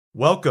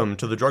Welcome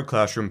to the Drug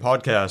Classroom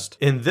podcast.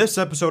 In this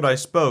episode, I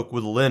spoke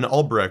with Lyn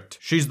Ulbricht.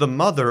 She's the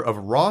mother of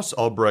Ross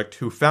Ulbricht,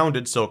 who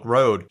founded Silk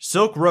Road.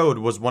 Silk Road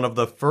was one of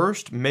the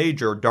first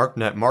major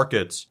darknet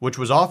markets, which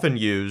was often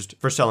used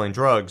for selling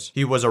drugs.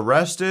 He was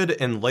arrested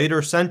and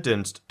later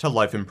sentenced to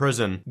life in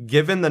prison.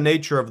 Given the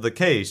nature of the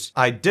case,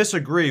 I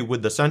disagree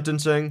with the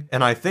sentencing,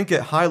 and I think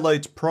it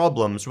highlights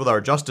problems with our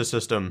justice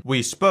system.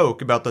 We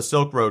spoke about the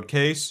Silk Road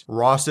case,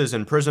 Ross's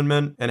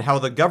imprisonment, and how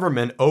the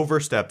government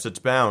oversteps its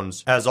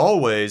bounds. As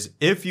always,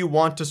 if you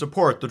want to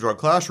support the Drug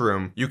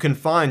Classroom, you can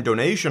find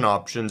donation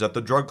options at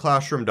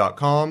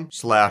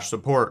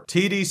thedrugclassroom.com/support.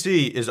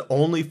 TDC is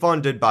only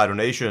funded by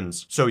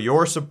donations, so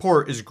your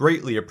support is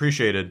greatly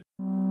appreciated.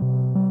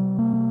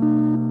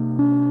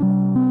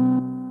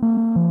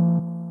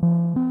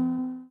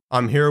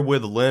 I'm here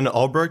with Lyn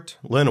Ulbricht.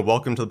 Lyn,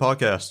 welcome to the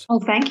podcast. Oh,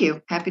 thank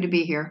you. Happy to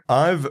be here.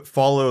 I've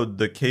followed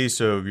the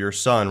case of your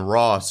son,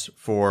 Ross,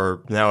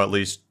 for now at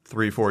least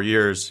 3-4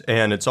 years,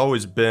 and it's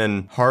always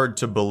been hard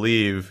to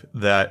believe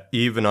that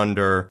even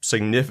under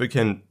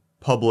significant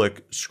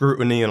public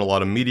scrutiny and a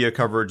lot of media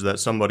coverage that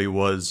somebody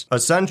was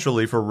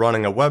essentially, for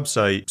running a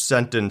website,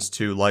 sentenced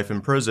to life in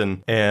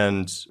prison.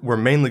 And we're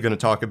mainly going to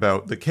talk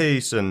about the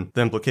case and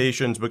the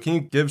implications, but can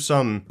you give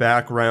some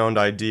background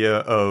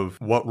idea of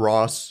what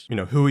Ross,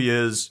 who he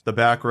is, the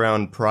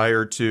background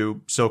prior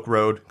to Silk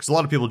Road? Because a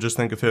lot of people just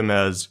think of him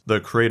as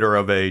the creator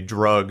of a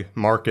drug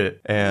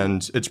market,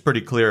 and it's pretty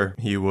clear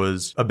he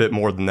was a bit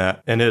more than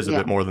that, and is a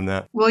bit more than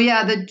that. Well,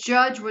 yeah, the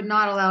judge would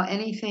not allow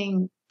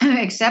anything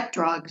except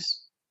drugs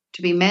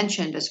to be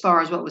mentioned as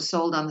far as what was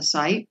sold on the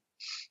site.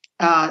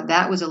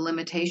 That was a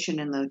limitation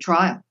in the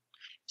trial.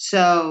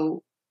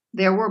 So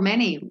there were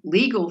many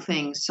legal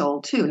things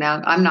sold too.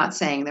 Now, I'm not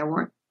saying there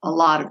weren't a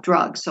lot of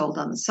drugs sold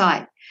on the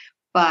site,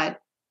 but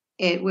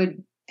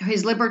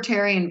his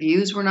libertarian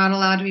views were not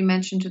allowed to be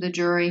mentioned to the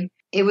jury.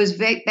 It was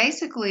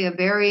basically a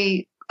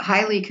very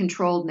highly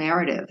controlled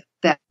narrative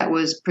that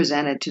was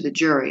presented to the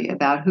jury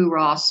about who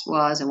Ross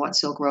was and what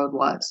Silk Road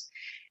was.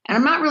 And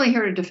I'm not really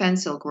here to defend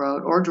Silk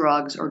Road or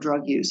drugs or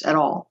drug use at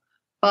all.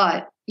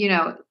 But,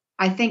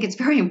 I think it's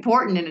very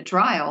important in a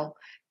trial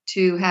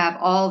to have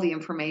all the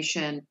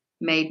information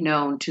made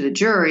known to the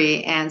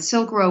jury. And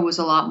Silk Road was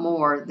a lot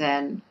more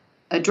than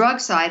a drug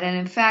site. And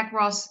in fact,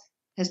 Ross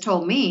has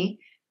told me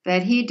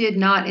that he did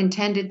not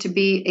intend it to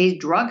be a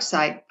drug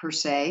site per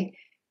se.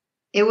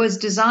 It was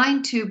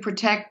designed to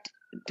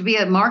be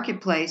a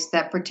marketplace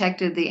that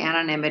protected the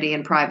anonymity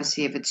and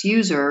privacy of its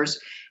users.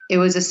 It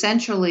was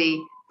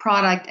essentially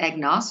product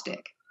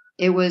agnostic.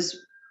 It was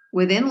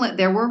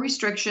there were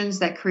restrictions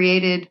that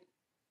created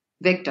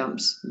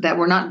victims that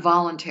were not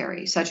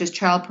voluntary, such as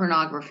child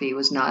pornography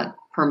was not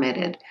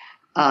permitted.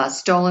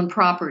 Stolen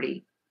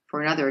property,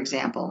 for another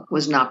example,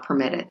 was not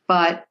permitted.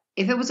 But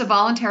if it was a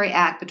voluntary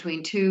act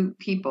between two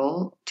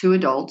people, two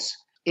adults,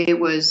 it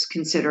was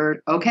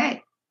considered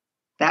okay.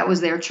 That was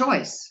their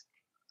choice.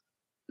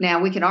 Now,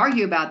 we can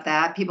argue about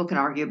that. People can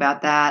argue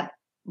about that.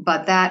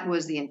 But that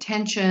was the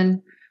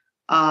intention.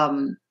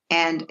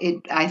 And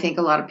I think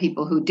a lot of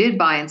people who did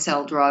buy and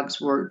sell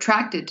drugs were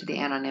attracted to the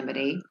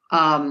anonymity,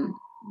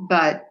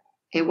 but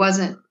it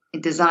wasn't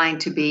designed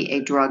to be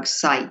a drug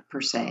site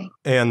per se.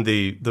 And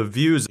the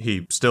views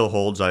he still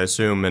holds, I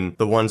assume, and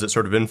the ones that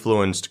sort of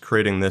influenced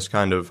creating this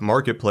kind of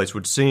marketplace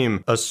would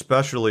seem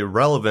especially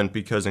relevant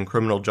because in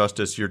criminal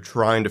justice, you're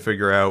trying to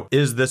figure out,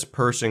 is this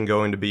person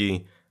going to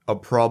be a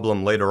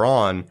problem later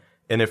on?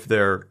 And if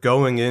they're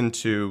going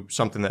into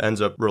something that ends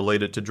up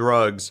related to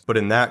drugs, but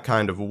in that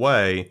kind of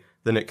way,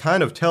 then it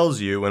kind of tells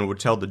you and would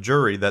tell the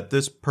jury that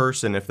this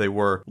person, if they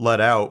were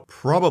let out,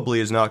 probably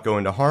is not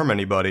going to harm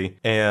anybody.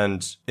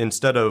 And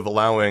instead of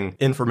allowing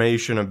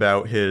information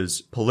about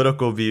his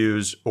political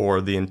views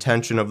or the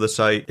intention of the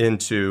site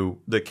into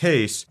the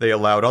case, they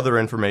allowed other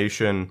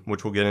information,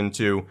 which we'll get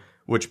into,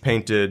 which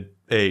painted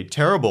a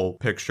terrible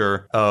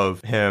picture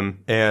of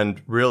him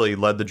and really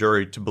led the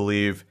jury to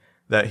believe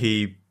that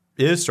he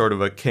is sort of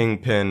a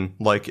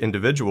kingpin-like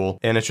individual.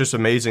 And it's just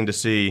amazing to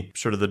see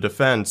sort of the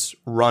defense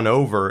run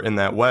over in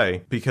that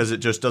way because it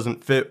just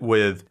doesn't fit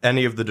with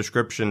any of the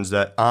descriptions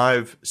that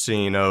I've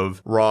seen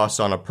of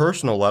Ross on a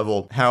personal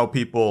level, how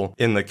people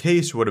in the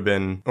case would have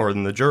been, or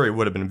in the jury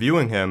would have been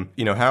viewing him.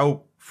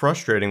 How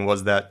frustrating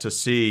was that to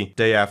see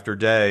day after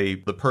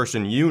day the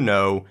person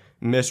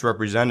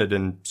misrepresented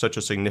in such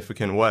a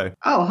significant way?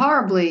 Oh,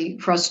 horribly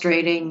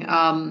frustrating.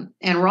 And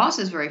Ross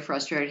is very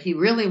frustrated. He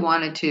really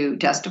wanted to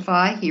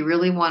testify. He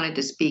really wanted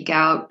to speak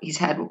out.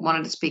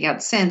 Wanted to speak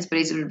out since, but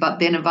he's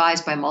been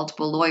advised by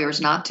multiple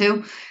lawyers not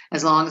to,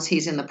 as long as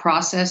he's in the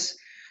process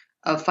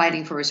of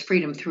fighting for his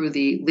freedom through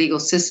the legal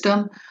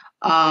system.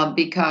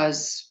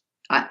 Because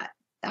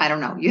I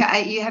don't know. You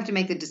have to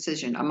make the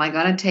decision. Am I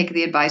going to take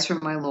the advice from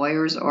my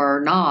lawyers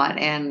or not?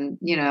 And,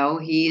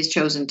 he has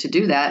chosen to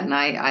do that. And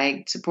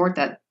I support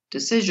that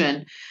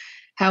decision.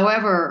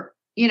 However,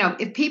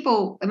 if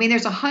people,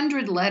 there's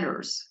 100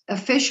 letters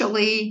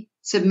officially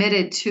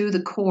submitted to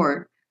the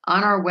court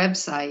on our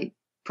website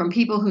from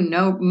people who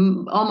know,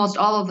 almost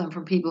all of them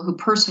from people who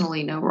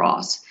personally know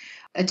Ross,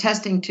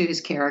 attesting to his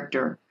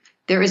character.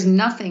 There is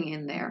nothing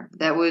in there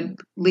that would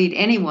lead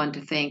anyone to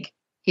think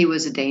he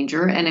was a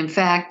danger. And in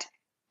fact,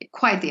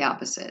 quite the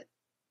opposite.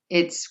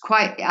 It's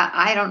quite,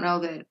 I don't know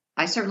that,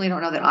 I certainly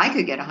don't know that I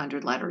could get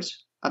 100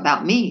 letters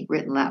about me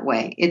written that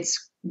way.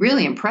 It's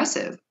really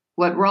impressive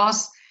what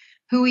Ross,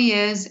 who he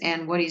is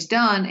and what he's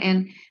done.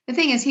 And the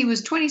thing is, he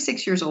was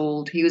 26 years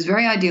old. He was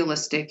very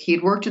idealistic. He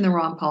had worked in the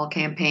Ron Paul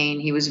campaign.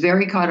 He was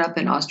very caught up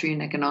in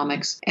Austrian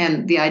economics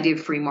and the idea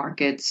of free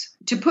markets.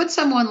 To put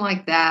someone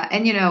like that,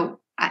 and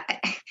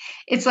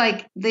it's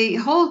like the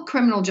whole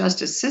criminal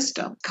justice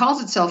system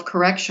calls itself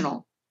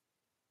correctional.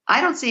 I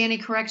don't see any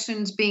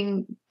corrections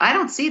I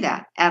don't see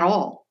that at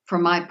all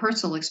from my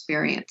personal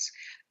experience.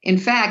 In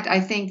fact, I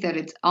think that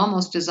it's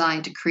almost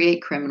designed to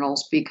create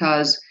criminals,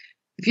 because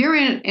if you're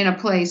in a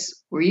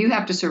place where you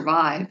have to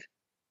survive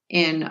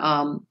in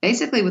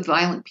basically with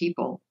violent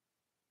people,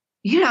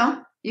 you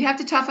have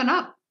to toughen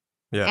up.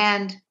 Yeah.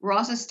 And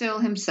Ross is still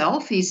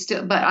himself.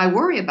 But I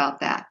worry about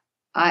that.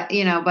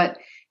 But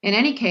in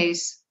any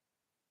case,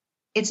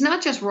 it's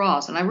not just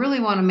Ross. And I really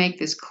want to make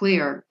this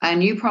clear.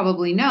 And you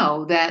probably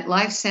know that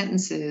life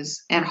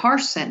sentences and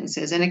harsh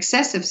sentences and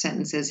excessive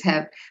sentences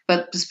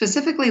but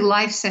specifically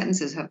life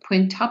sentences have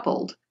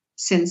quintupled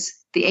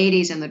since the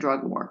 80s and the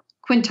drug war.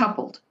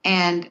 Quintupled.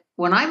 And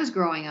when I was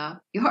growing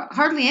up, you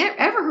hardly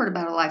ever heard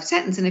about a life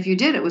sentence. And if you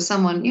did, it was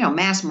someone,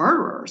 mass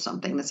murderer or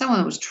something, that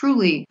someone was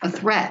truly a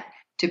threat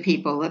to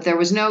people, that there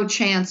was no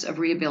chance of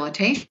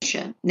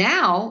rehabilitation.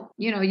 Now,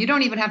 you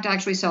don't even have to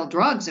actually sell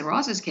drugs. In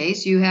Ross's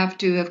case, you have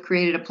to have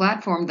created a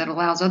platform that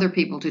allows other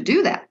people to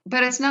do that.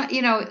 But it's not,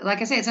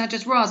 like I say, it's not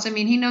just Ross. I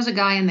mean, he knows a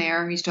guy in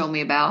there he's told me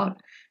about,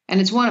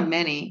 and it's one of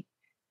many,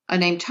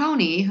 named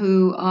Tony,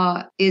 who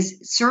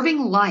is serving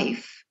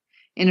life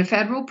in a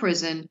federal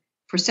prison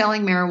for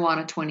selling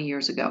marijuana 20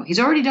 years ago. He's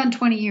already done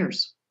 20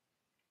 years.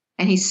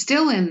 And he's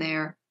still in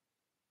there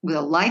with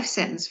a life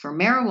sentence for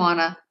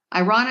marijuana,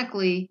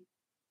 ironically,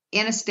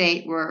 in a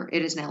state where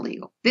it is now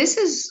legal. This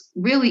is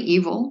really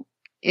evil.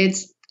 And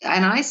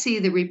I see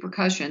the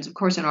repercussions, of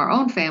course, in our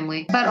own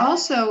family, but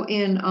also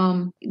in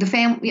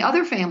the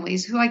other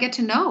families who I get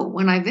to know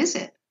when I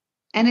visit.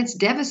 And it's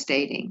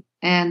devastating.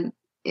 And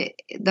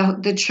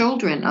the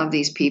children of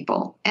these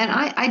people. And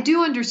I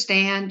do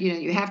understand,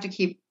 you have to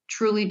keep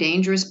truly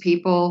dangerous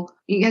people.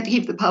 You have to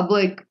keep the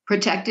public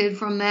protected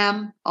from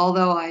them,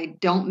 although I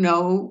don't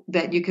know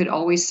that you could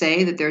always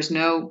say that there's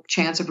no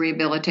chance of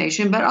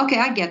rehabilitation. But okay,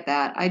 I get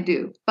that. I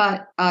do.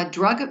 But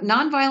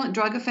nonviolent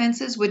drug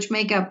offenses, which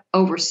make up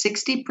over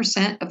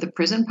 60% of the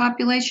prison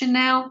population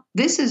now,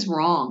 this is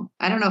wrong.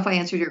 I don't know if I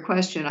answered your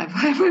question.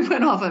 I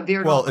went off a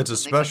veered off. Well, it's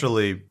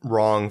especially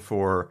wrong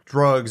for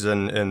drugs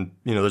and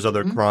there's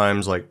other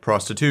crimes like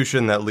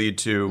prostitution that lead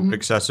to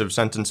excessive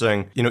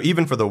sentencing.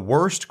 Even for the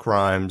worst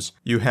crimes,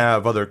 you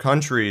have other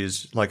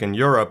countries like in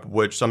Europe,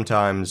 which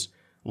sometimes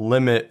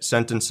limit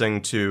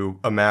sentencing to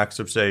a max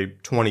of, say,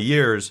 20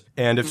 years.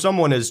 And if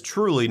someone is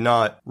truly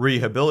not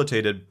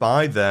rehabilitated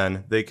by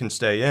then, they can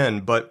stay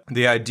in. But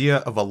the idea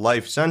of a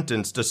life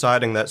sentence,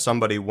 deciding that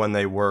somebody when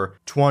they were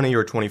 20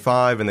 or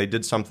 25 and they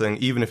did something,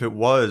 even if it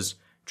was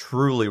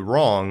truly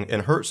wrong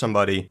and hurt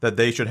somebody, that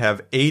they should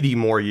have 80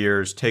 more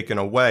years taken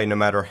away no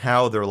matter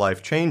how their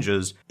life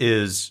changes,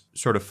 is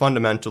sort of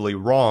fundamentally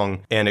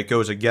wrong. And it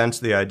goes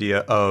against the idea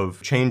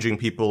of changing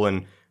people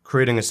and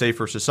creating a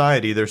safer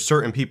society. There's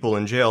certain people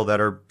in jail that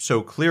are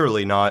so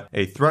clearly not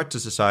a threat to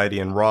society,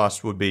 and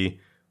Ross would be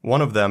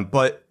one of them.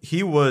 But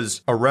he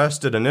was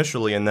arrested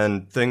initially, and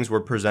then things were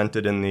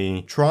presented in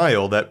the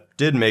trial that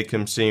did make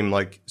him seem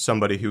like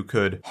somebody who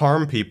could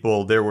harm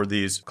people. There were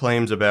these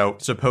claims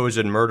about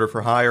supposed murder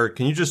for hire.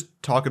 Can you just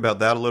talk about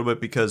that a little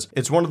bit? Because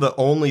it's one of the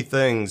only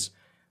things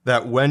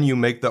that when you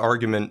make the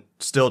argument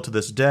still to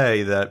this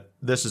day that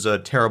this is a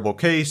terrible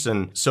case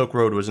and Silk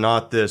Road was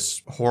not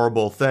this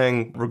horrible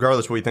thing,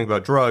 regardless of what you think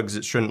about drugs,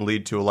 it shouldn't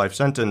lead to a life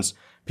sentence,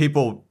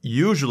 people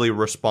usually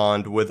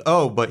respond with,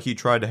 oh, but he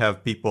tried to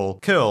have people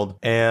killed.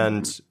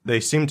 And they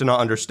seem to not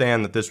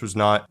understand that this was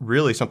not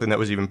really something that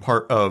was even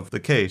part of the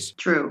case.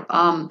 True.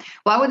 Well,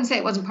 I wouldn't say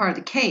it wasn't part of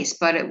the case,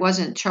 but it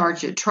wasn't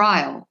charged at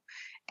trial.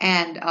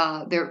 And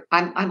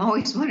I'm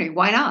always wondering,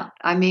 why not?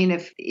 I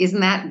mean, isn't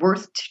that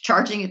worth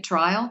charging at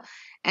trial?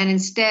 And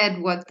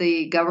instead, what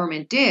the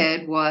government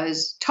did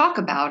was talk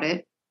about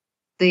it.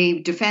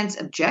 The defense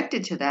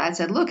objected to that,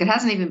 said, look, it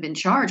hasn't even been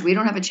charged. We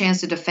don't have a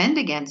chance to defend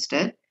against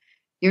it.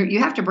 You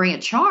have to bring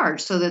a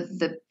charge so that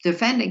the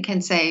defendant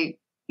can say,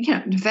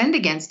 defend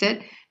against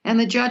it. And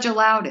the judge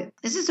allowed it.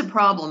 This is a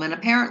problem. And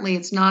apparently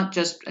it's not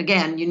just,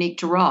 again, unique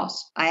to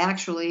Ross. I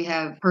actually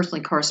have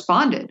personally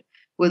corresponded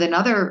with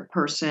another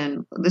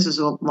person, this is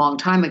a long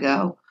time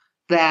ago,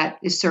 that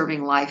is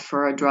serving life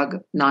for a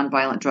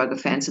nonviolent drug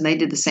offense. And they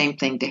did the same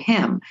thing to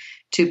him,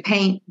 to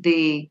paint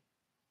the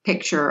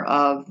picture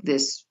of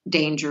this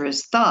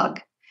dangerous thug.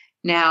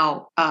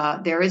 Now,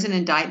 there is an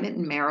indictment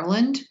in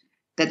Maryland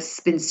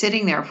that's been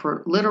sitting there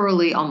for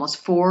literally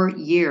almost 4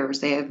 years.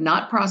 They have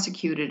not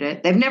prosecuted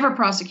it. They've never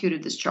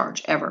prosecuted this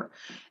charge, ever.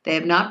 They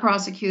have not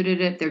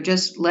prosecuted it. They're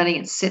just letting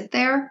it sit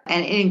there.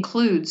 And it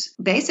includes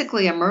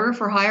basically a murder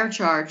for hire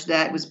charge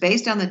that was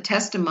based on the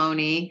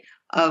testimony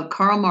of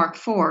Karl Mark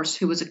Force,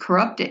 who was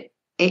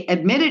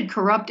admitted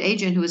corrupt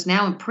agent who is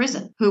now in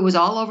prison, who was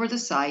all over the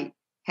site,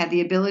 had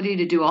the ability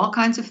to do all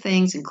kinds of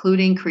things,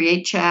 including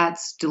create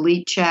chats,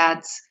 delete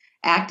chats,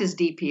 act as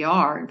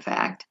DPR, in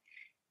fact.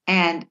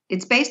 And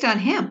it's based on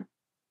him.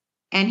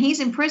 And he's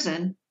in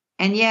prison,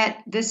 and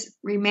yet this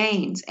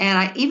remains.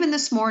 And even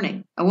this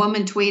morning, a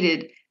woman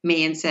tweeted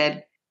me and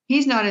said,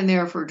 he's not in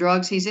there for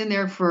drugs. He's in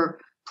there for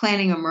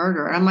planning a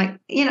murder. And I'm like,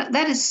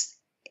 that is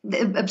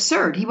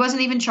absurd. He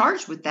wasn't even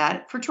charged with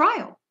that for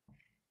trial.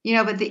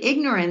 But the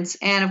ignorance,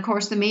 and of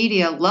course the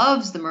media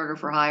loves the murder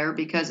for hire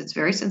because it's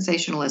very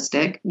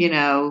sensationalistic.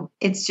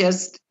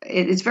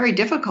 It's very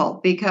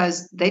difficult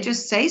because they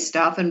just say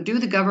stuff and do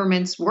the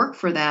government's work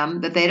for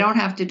them that they don't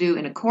have to do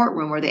in a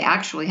courtroom where they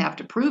actually have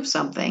to prove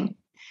something.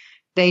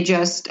 They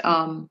just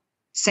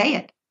say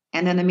it.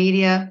 And then the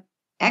media,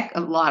 a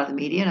lot of the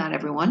media, not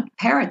everyone,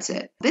 parrots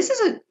it. This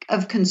is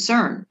of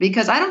concern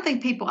because I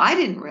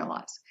didn't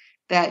realize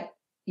that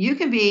you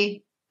can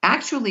be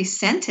actually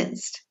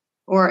sentenced,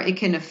 or it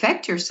can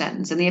affect your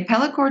sentence. And the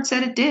appellate court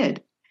said it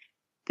did,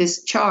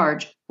 this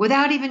charge,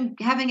 without even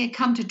having it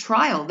come to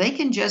trial. They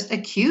can just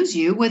accuse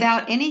you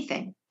without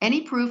anything,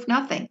 any proof,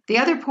 nothing. The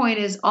other point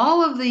is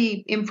all of the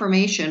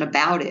information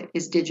about it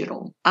is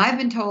digital. I've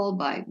been told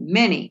by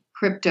many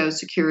crypto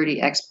security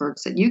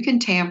experts that you can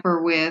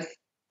tamper with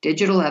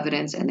digital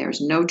evidence and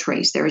there's no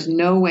trace. There is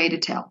no way to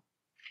tell.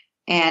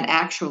 And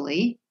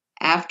actually,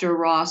 after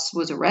Ross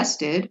was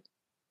arrested,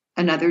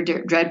 another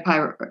Dread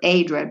Pirate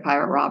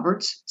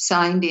Roberts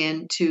signed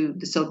in to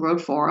the Silk Road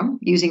Forum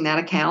using that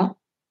account,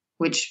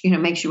 which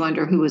makes you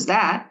wonder who was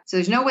that. So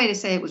there's no way to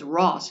say it was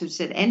Ross who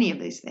said any of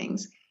these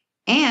things.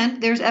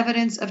 And there's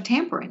evidence of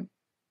tampering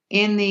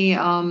in the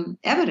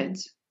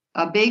evidence.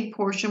 A big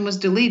portion was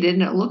deleted,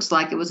 and it looks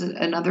like it was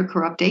another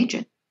corrupt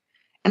agent.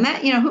 And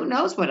that, who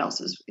knows what else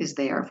is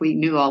there if we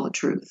knew all the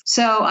truth.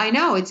 So I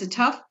know it's a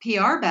tough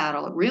PR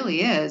battle. It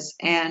really is.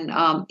 And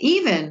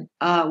even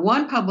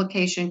one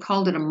publication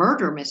called it a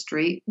murder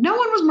mystery. No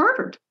one was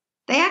murdered.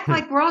 They act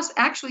like Ross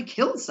actually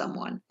killed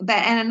someone.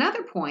 And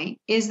another point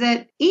is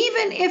that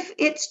even if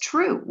it's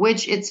true,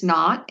 which it's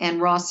not,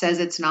 and Ross says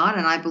it's not,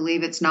 and I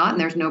believe it's not,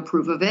 and there's no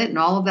proof of it and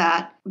all of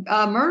that,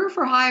 murder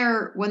for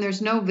hire when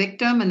there's no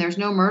victim and there's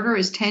no murder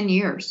is 10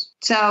 years.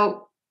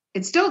 So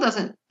it still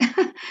doesn't.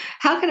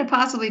 How can it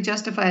possibly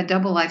justify a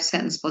double life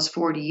sentence plus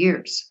 40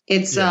 years?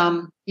 It's,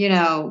 no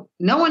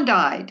one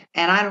died.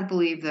 And I don't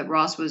believe that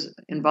Ross was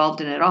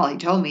involved in it at all. He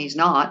told me he's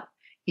not.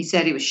 He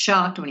said he was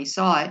shocked when he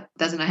saw it.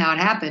 Doesn't know how it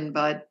happened,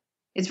 but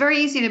it's very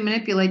easy to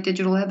manipulate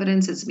digital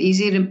evidence. It's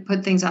easy to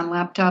put things on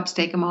laptops,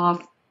 take them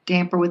off,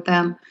 tamper with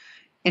them.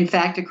 In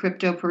fact, a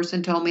crypto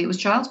person told me it was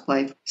child's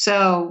play.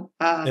 So,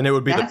 and it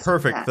would be the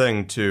perfect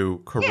thing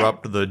to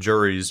corrupt the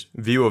jury's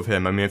view of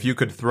him. I mean, if you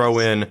could throw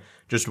in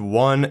just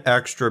one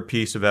extra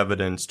piece of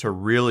evidence to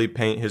really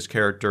paint his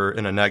character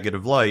in a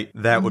negative light,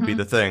 that would be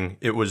the thing.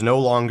 It was no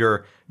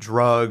longer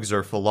drugs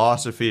or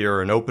philosophy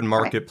or an open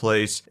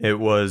marketplace. It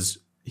was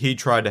he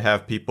tried to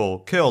have people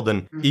killed.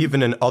 And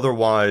even in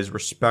otherwise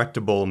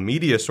respectable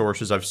media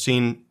sources, I've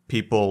seen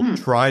people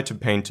try to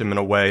paint him in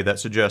a way that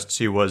suggests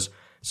he was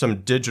some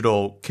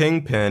digital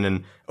kingpin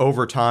and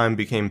over time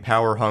became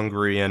power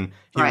hungry, and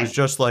he was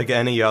just like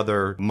any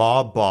other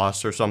mob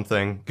boss or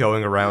something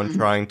going around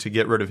trying to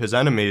get rid of his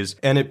enemies.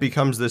 And it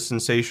becomes this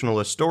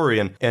sensationalist story,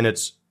 and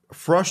it's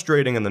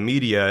frustrating in the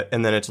media,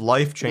 and then it's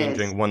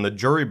life-changing when the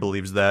jury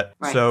believes that.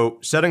 So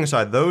setting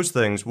aside those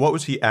things, what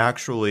was he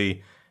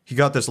actually... He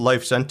got this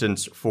life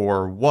sentence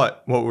for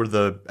what? What were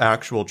the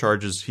actual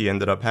charges he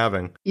ended up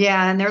having?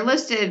 Yeah, and they're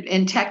listed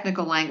in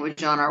technical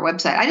language on our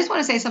website. I just want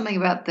to say something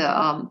about the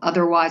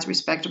otherwise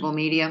respectable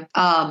media,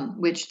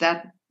 which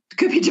that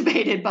could be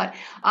debated. But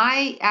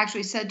I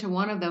actually said to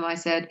one of them, I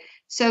said,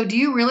 so do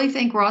you really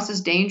think Ross is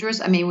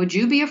dangerous? I mean, would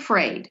you be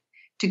afraid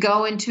to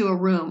go into a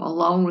room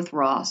alone with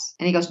Ross?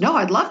 And he goes, no,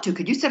 I'd love to.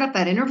 Could you set up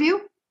that interview?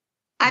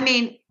 I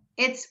mean,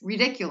 it's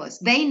ridiculous.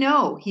 They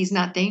know he's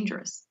not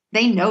dangerous.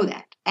 They know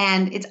that.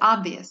 And it's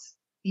obvious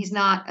he's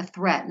not a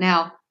threat.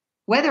 Now,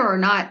 whether or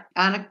not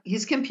on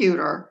his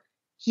computer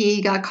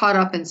he got caught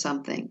up in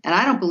something, and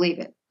I don't believe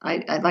it,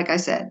 I like I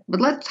said, but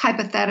let's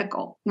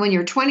hypothetical. When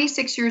you're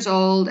 26 years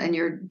old and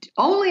you're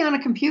only on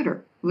a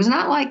computer, it was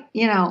not like,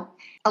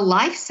 a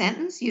life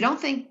sentence. You don't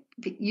think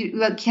you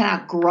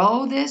cannot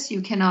grow this?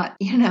 You cannot,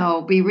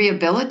 be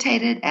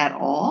rehabilitated at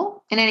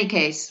all? In any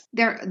case,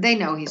 they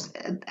know he's,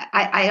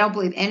 I don't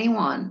believe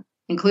anyone,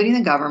 including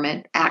the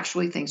government,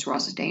 actually thinks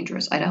Ross is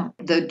dangerous. I don't.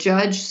 The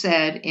judge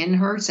said in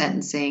her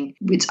sentencing,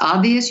 it's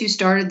obvious you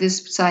started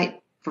this site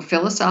for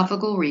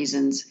philosophical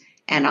reasons,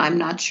 and I'm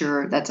not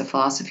sure that's a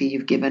philosophy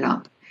you've given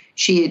up.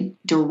 She had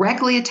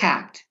directly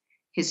attacked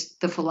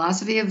the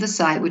philosophy of the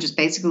site, which is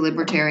basically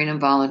libertarian and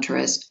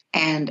voluntarist,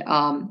 and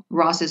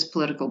Ross's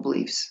political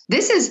beliefs.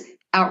 This is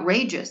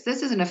outrageous.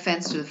 This is an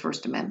offense to the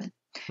First Amendment.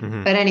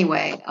 Mm-hmm. But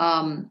anyway,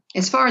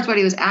 as far as what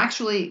he was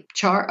actually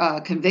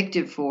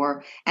convicted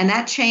for, and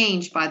that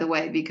changed, by the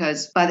way,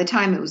 because by the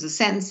time it was the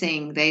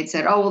sentencing, they'd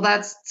said, oh,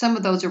 well, some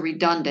of those are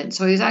redundant.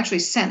 So he was actually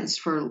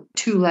sentenced for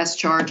 2 less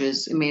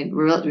charges. I mean,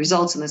 it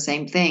results in the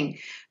same thing,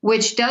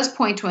 which does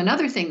point to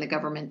another thing the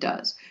government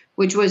does,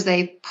 which was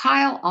they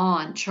pile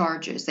on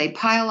charges. They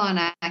pile on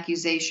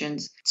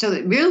accusations so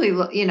that really,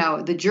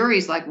 the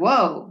jury's like,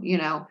 whoa,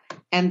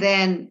 and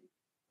then,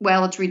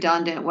 well, it's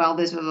redundant. Well,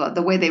 this is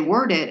the way they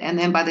word it. And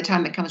then by the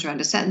time it comes around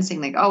to sentencing,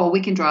 they go, oh, well,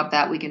 we can drop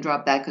that. We can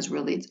drop that because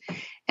really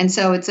and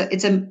so it's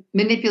a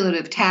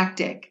manipulative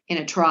tactic in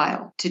a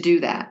trial to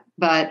do that.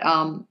 But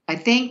I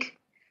think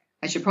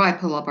I should probably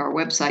pull up our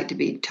website to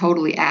be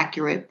totally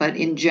accurate. But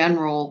in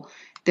general,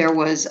 there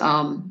was,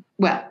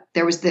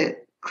 there was the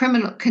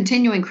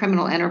continuing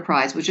criminal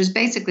enterprise, which is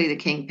basically the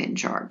kingpin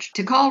charge.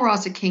 To call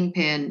Ross a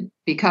kingpin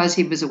because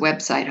he was a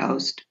website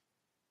host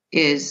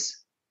is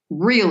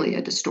really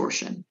a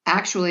distortion.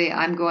 Actually,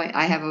 I've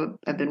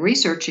been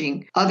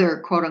researching other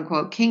quote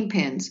unquote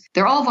kingpins.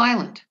 They're all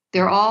violent.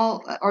 They're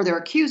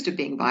accused of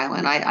being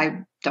violent.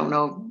 I don't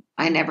know.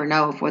 I never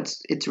know if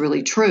it's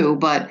really true,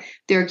 but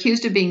they're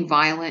accused of being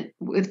violent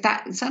with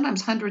that.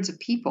 Sometimes hundreds of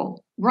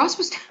people.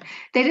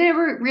 They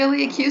never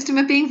really accused him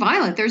of being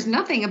violent. There's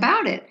nothing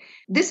about it.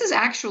 This is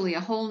actually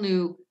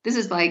this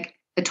is like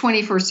a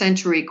 21st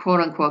century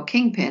quote unquote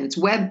kingpin. It's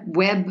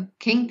web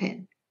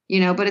kingpin.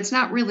 But it's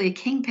not really a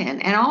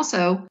kingpin. And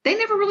also, they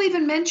never really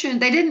even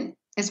mentioned, they didn't,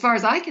 as far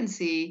as I can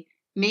see,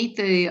 meet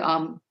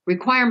the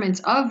requirements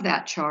of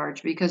that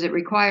charge because it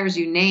requires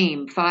you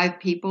name 5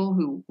 people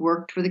who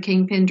worked for the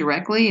kingpin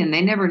directly, and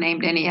they never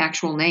named any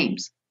actual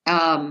names.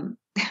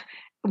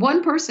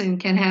 One person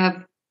can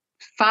have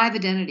 5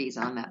 identities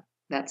on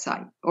that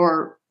site,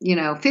 or,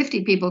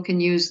 50 people can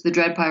use the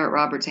Dread Pirate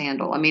Roberts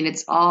handle. I mean,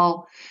 it's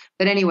all...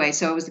 But anyway,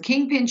 so it was the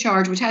kingpin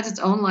charge, which has its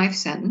own life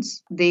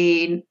sentence,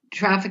 the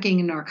trafficking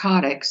in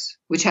narcotics,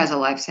 which has a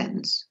life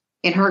sentence.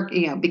 It hurt,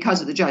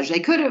 because of the judge.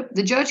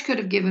 The judge could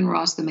have given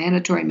Ross the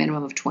mandatory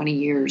minimum of 20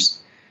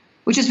 years,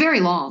 which is very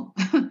long,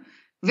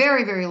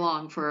 very, very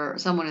long for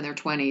someone in their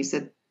 20s.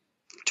 That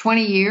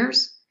 20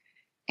 years,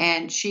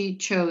 and she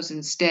chose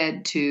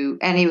instead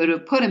and he would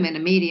have put him in a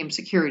medium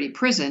security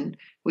prison,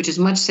 which is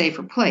a much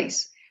safer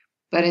place.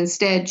 But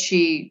instead,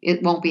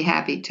 it won't be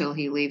happy till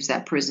he leaves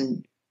that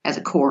prison as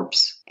a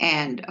corpse,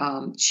 and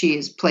she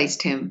has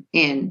placed him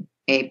in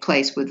a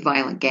place with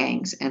violent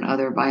gangs and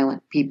other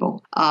violent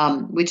people,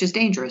 which is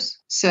dangerous.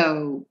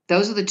 So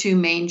those are the 2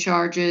 main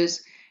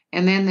charges.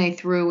 And then they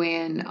threw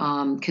in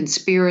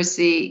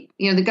conspiracy.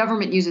 The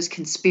government uses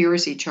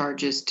conspiracy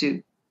charges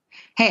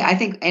hey, I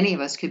think any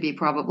of us could be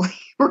probably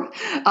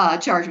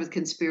charged with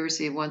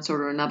conspiracy of one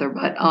sort or another,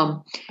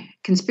 but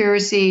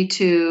conspiracy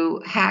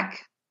to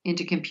hack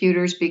into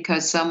computers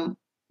because some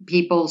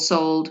people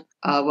sold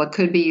what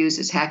could be used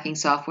as hacking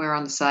software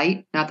on the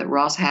site. Not that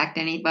Ross hacked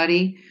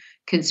anybody.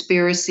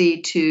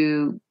 Conspiracy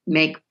to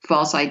make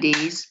false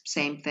IDs,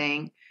 same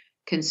thing.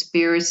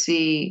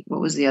 Conspiracy,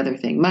 what was the other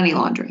thing? Money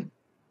laundering.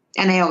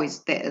 And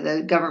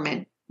the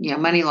government,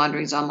 money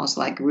laundering is almost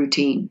like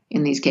routine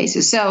in these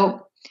cases.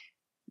 So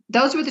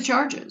those were the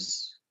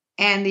charges.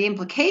 And the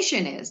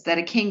implication is that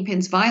a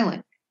kingpin's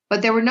violent,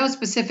 but there were no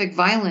specific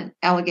violent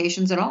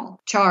allegations at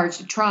all,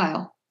 charged at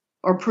trial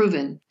or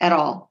proven at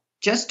all.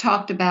 Just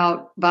talked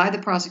about by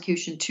the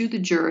prosecution to the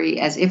jury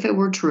as if it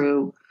were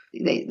true.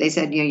 They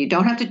said, you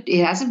don't have to,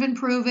 it hasn't been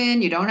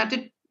proven, you don't have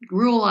to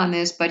rule on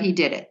this, but he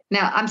did it.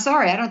 Now, I'm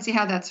sorry, I don't see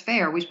how that's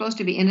fair. We're supposed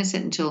to be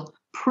innocent until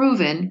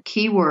proven,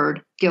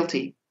 keyword,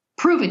 guilty.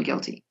 Proven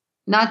guilty,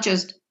 not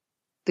just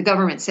the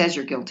government says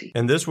you're guilty.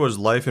 And this was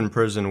life in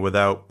prison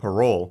without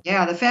parole.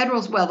 Yeah, the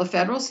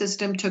federal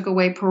system took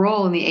away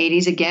parole in the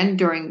 80s again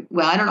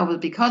I don't know if it was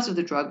because of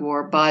the drug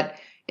war, but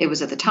it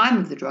was at the time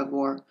of the drug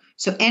war.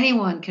 So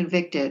anyone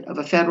convicted of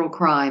a federal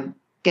crime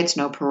gets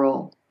no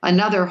parole.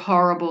 Another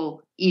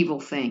horrible, evil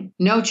thing.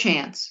 No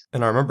chance.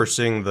 And I remember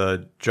seeing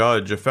the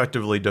judge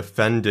effectively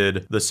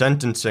defended the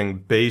sentencing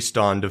based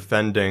on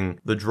defending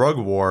the drug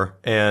war,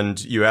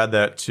 and you add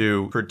that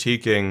to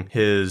critiquing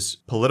his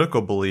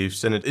political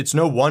beliefs, and it's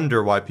no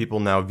wonder why people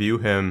now view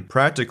him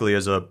practically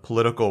as a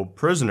political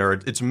prisoner.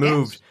 It's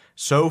moved... Yes.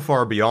 So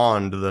far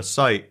beyond the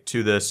site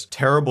to this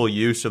terrible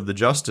use of the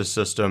justice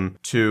system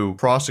to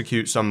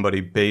prosecute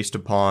somebody based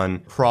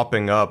upon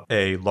propping up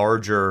a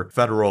larger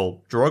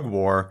federal drug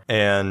war.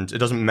 And it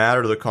doesn't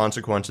matter the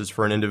consequences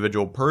for an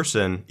individual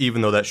person,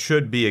 even though that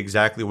should be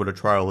exactly what a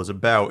trial is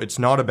about. It's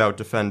not about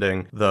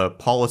defending the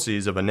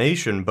policies of a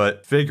nation,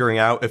 but figuring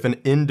out if an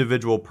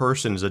individual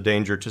person is a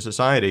danger to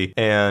society.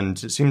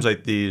 And it seems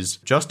like these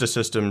justice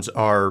systems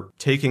are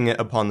taking it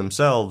upon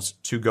themselves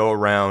to go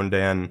around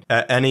and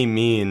at any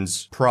means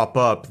prop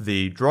up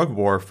the drug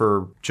war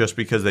just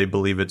because they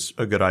believe it's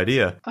a good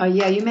idea.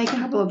 Yeah, you make a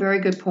couple of very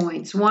good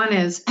points. One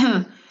is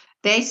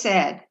they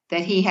said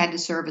that he had to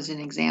serve as an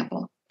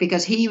example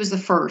because he was the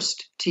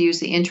first to use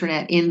the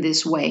internet in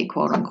this way,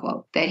 quote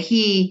unquote, that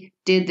he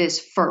did this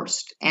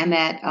first, and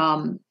that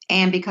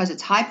and because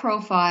it's high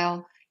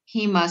profile,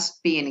 he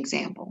must be an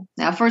example.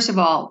 Now, first of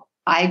all,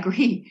 I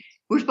agree.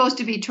 We're supposed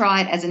to be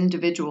tried as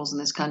individuals in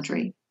this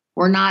country.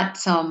 We're not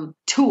some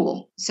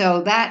tool.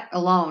 So that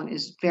alone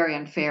is very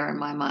unfair in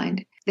my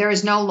mind. There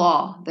is no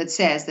law that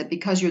says that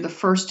because you're the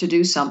first to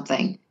do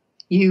something,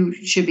 you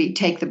should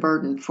take the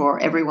burden for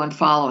everyone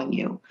following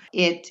you.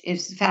 It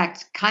is, in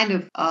fact, kind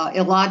of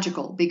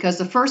illogical because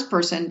the first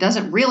person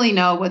doesn't really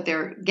know what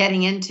they're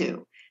getting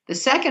into. The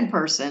second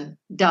person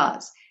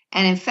does.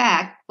 And in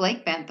fact,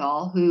 Blake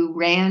Benthall, who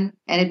ran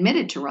and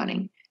admitted to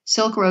running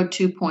Silk Road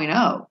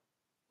 2.0,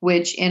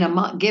 which in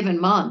a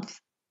given month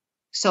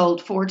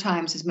sold 4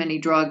 times as many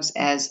drugs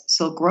as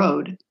Silk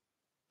Road,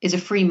 is a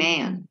free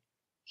man.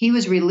 He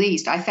was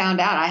released. I found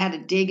out, I had to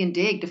dig and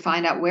dig to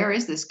find out, where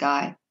is this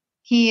guy?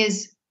 He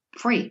is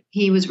free.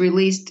 He was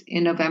released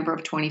in November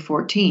of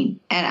 2014.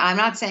 And I'm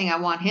not saying I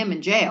want him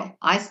in jail.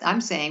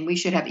 I'm saying we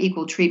should have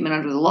equal treatment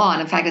under the law.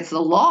 And in fact, it's the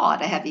law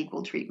to have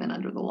equal treatment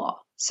under the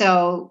law.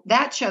 So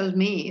that shows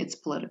me it's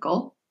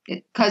political.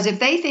 Because if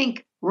they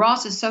think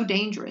Ross is so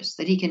dangerous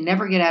that he can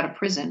never get out of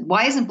prison,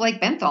 why isn't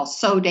Blake Benthall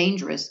so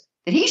dangerous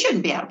that he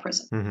shouldn't be out of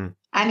prison? Mm-hmm.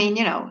 I mean,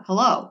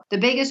 hello. The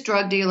biggest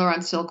drug dealer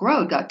on Silk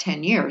Road got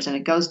 10 years, and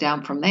it goes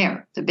down from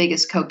there. The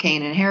biggest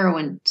cocaine and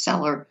heroin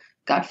seller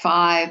got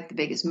 5. The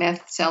biggest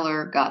meth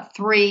seller got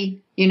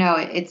 3.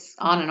 It's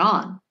on and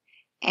on.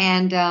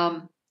 And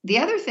the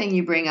other thing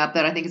you bring up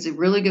that I think is a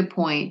really good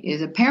point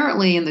is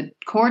apparently in the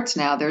courts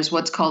now, there's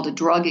what's called a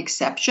drug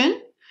exception,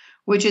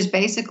 which is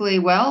basically,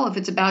 well, if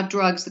it's about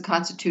drugs, the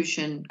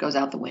Constitution goes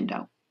out the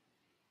window.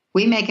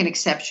 We make an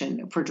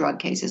exception for drug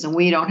cases, and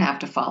we don't have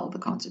to follow the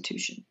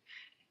Constitution.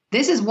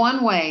 This is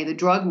one way the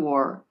drug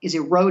war is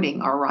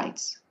eroding our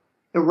rights,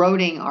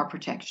 eroding our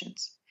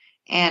protections.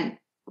 And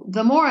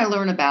the more I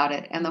learn about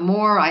it and the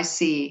more I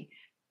see,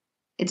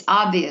 it's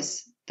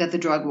obvious that the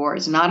drug war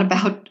is not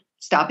about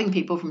stopping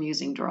people from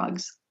using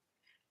drugs.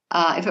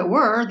 If it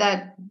were,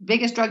 that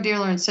biggest drug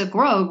dealer in Silk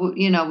Road,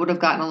 would have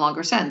gotten a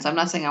longer sentence. I'm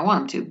not saying I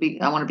want him to.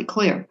 I want to be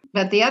clear.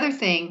 But the other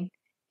thing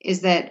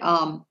is that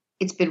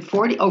it's been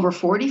over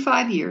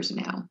 45 years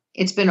now.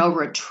 It's been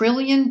over $1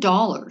 trillion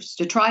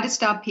to try to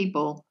stop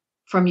people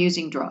from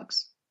using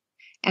drugs.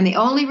 And the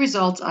only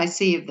results I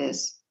see of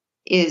this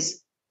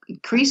is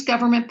increased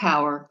government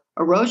power,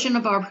 erosion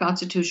of our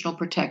constitutional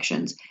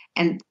protections,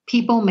 and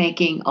people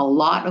making a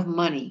lot of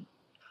money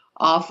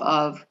off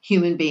of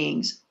human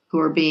beings who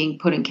are being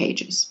put in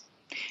cages.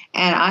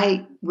 And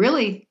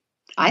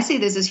I see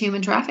this as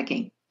human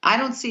trafficking. I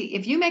don't see,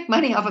 if you make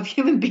money off of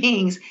human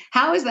beings,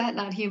 how is that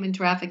not human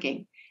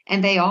trafficking?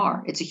 And they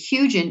are. It's a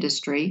huge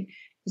industry.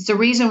 It's the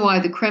reason why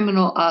the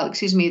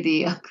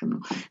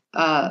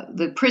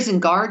the prison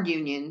guard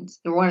unions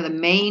are one of the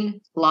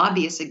main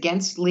lobbyists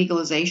against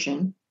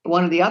legalization.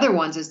 One of the other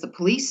ones is the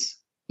police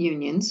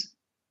unions.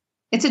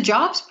 It's a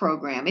jobs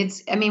program.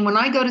 When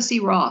I go to see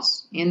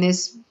Ross in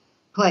this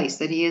place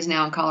that he is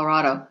now in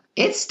Colorado,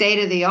 it's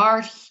state of the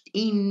art,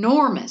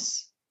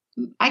 enormous.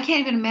 I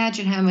can't even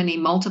imagine how many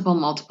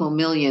multiple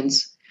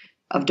millions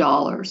of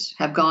dollars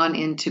have gone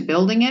into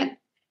building it,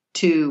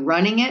 to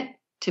running it,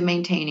 to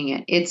maintaining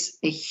it. It's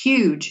a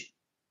huge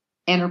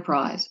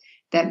enterprise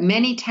that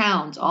many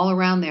towns all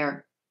around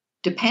there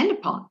depend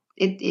upon.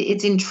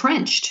 It's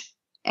entrenched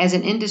as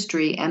an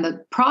industry, and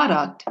the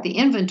product, the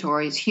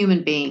inventory, is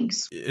human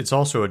beings. It's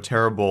also a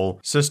terrible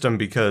system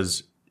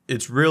because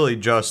it's really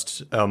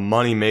just a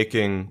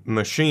money-making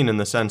machine in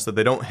the sense that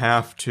they don't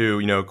have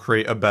to,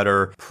 create a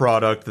better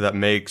product that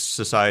makes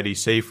society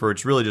safer.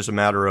 It's really just a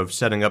matter of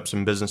setting up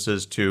some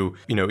businesses to,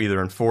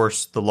 either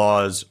enforce the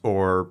laws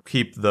or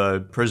keep the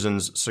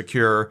prisons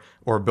secure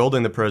or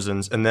building the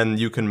prisons. And then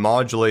you can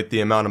modulate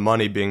the amount of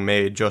money being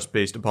made just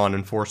based upon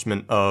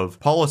enforcement of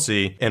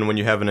policy. And when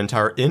you have an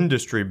entire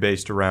industry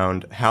based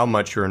around how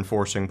much you're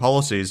enforcing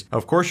policies,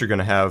 of course you're going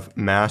to have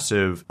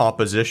massive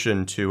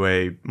opposition to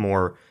a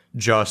more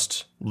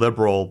just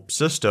liberal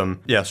system.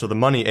 Yeah, so the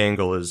money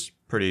angle is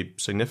pretty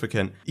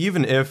significant.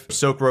 Even if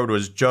Silk Road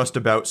was just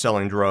about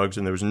selling drugs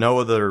and there was no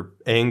other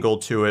angle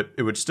to it,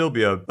 it would still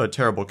be a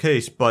terrible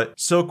case. But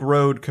Silk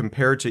Road,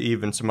 compared to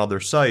even some other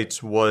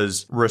sites,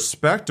 was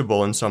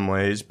respectable in some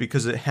ways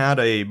because it had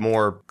a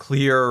more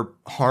clear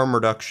harm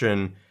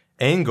reduction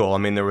angle.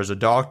 There was a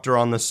doctor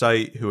on the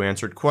site who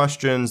answered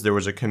questions. There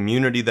was a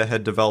community that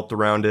had developed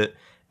around it.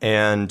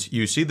 And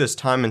you see this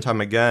time and time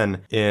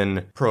again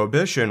in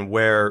prohibition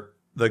where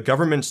the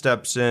government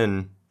steps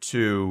in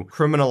to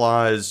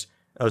criminalize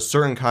a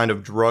certain kind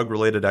of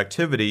drug-related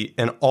activity,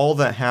 and all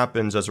that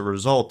happens as a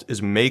result is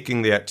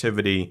making the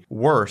activity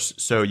worse.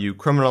 So you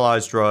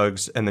criminalize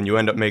drugs, and then you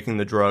end up making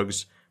the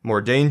drugs more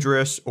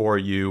dangerous, or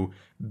you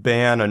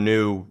ban a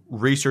new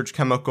research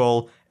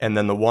chemical, and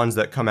then the ones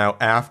that come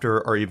out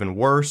after are even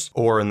worse.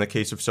 Or in the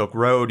case of Silk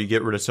Road, you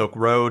get rid of Silk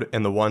Road,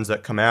 and the ones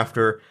that come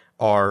after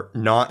are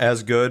not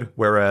as good,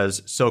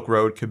 whereas Silk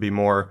Road could be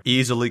more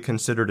easily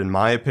considered, in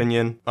my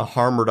opinion, a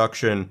harm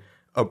reduction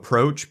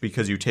approach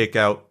because you take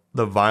out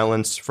the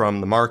violence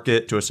from the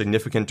market to a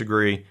significant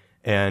degree,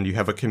 and you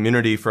have a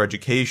community for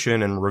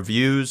education and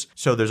reviews.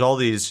 So there's all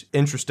these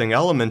interesting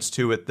elements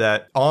to it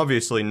that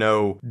obviously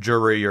no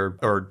jury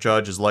or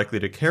judge is likely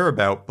to care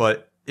about,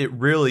 but it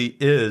really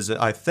is,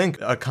 I think,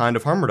 a kind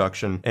of harm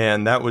reduction.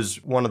 And that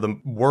was one of the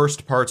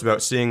worst parts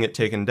about seeing it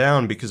taken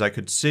down, because I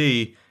could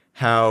see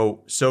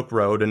how Silk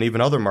Road and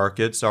even other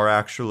markets are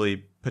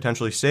actually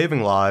potentially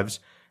saving lives.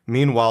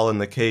 Meanwhile, in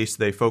the case,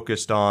 they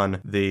focused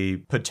on the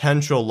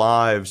potential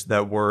lives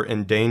that were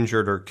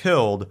endangered or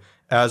killed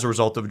as a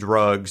result of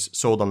drugs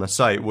sold on the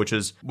site, which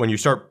is when you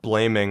start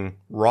blaming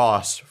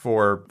Ross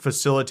for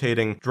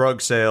facilitating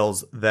drug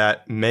sales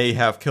that may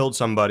have killed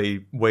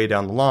somebody way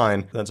down the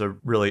line. That's a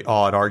really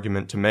odd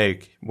argument to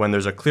make when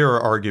there's a clearer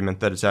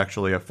argument that it's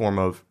actually a form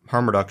of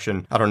harm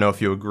reduction. I don't know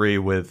if you agree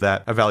with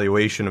that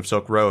evaluation of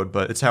Silk Road,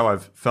 but it's how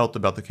I've felt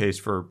about the case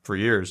for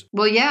years.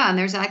 Well, yeah, and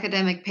there's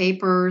academic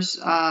papers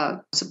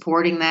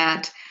supporting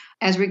that.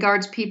 As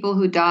regards people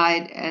who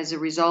died as a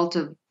result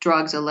of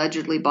drugs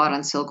allegedly bought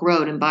on Silk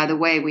Road, and by the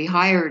way, we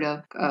hired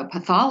a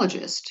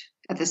pathologist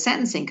at the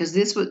sentencing, because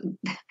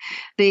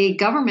the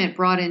government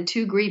brought in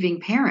 2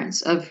 grieving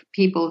parents of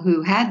people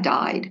who had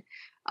died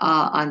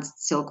on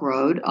Silk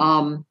Road,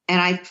 and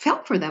I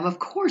felt for them. Of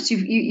course,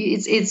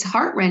 it's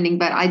heartrending,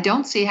 but I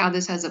don't see how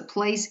this has a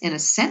place in a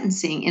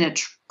sentencing in a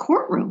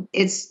courtroom.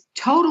 It's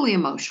totally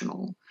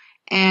emotional,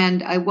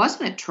 and I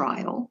wasn't at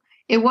trial.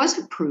 It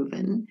wasn't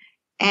proven.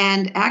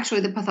 And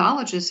actually, the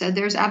pathologist said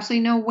there's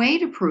absolutely no way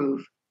to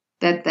prove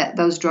that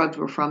those drugs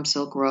were from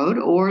Silk Road,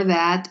 or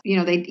that,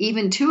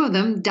 even 2 of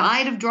them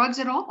died of drugs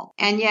at all.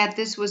 And yet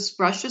this was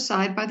brushed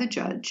aside by the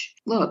judge.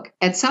 Look,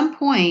 at some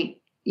point,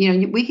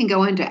 we can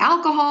go into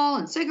alcohol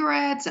and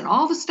cigarettes and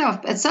all the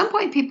stuff. At some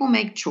point, people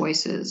make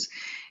choices.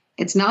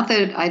 It's not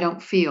that I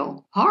don't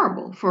feel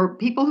horrible for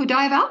people who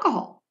die of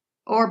alcohol,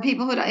 or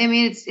people who die. I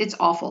mean, it's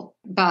awful.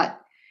 But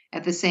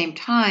at the same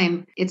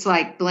time, it's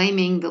like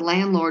blaming the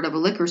landlord of a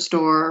liquor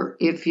store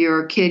if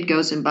your kid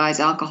goes and buys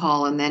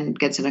alcohol and then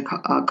gets in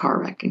a car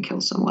wreck and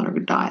kills someone or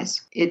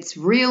dies. It's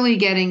really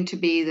getting to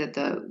be that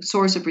the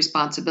source of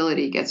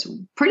responsibility gets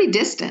pretty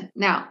distant.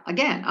 Now,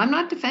 again, I'm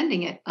not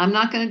defending it. I'm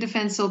not going to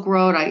defend Silk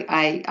Road.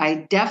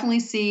 I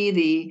definitely see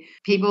the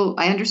people.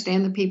 I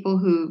understand the people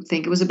who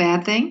think it was a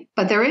bad thing,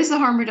 but there is the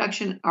harm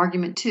reduction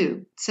argument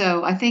too.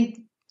 So I think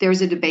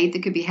there's a debate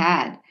that could be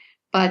had,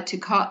 but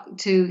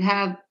to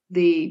have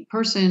the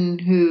person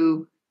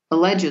who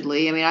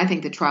allegedly, I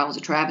think the trial was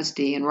a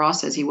travesty, and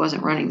Ross says he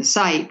wasn't running the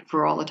site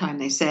for all the time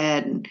they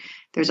said, and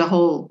there's a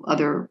whole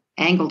other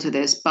angle to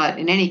this, but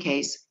in any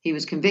case, he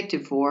was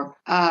convicted for,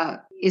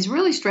 is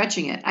really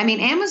stretching it.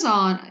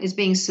 Amazon is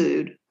being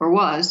sued, or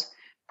was,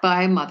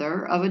 by a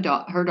mother of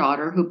her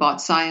daughter who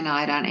bought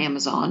cyanide on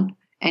Amazon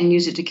and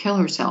used it to kill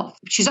herself.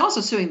 She's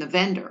also suing the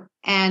vendor.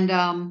 And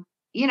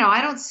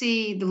I don't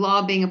see the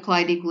law being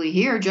applied equally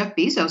here. Jeff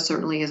Bezos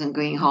certainly isn't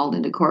being hauled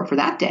into court for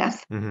that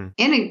death. Mm-hmm.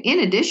 In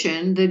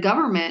addition, the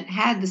government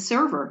had the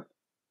server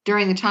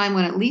during the time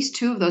when at least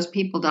 2 of those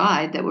people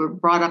died that were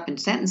brought up in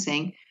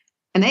sentencing,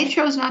 and they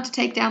chose not to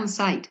take down the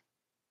site.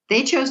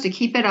 They chose to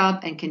keep it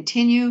up and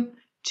continue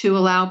to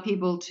allow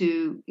people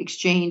to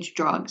exchange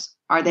drugs.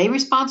 Are they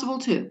responsible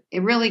too?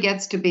 It really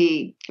gets to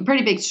be a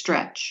pretty big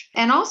stretch.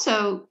 And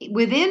also,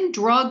 within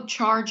drug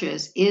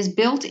charges is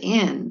built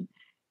in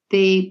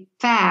the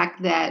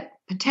fact that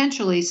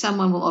potentially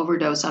someone will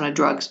overdose on a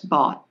drug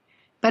bought.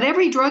 But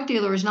every drug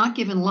dealer is not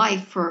given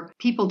life for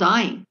people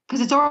dying, because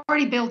it's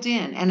already built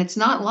in, and it's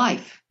not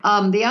life.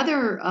 The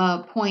other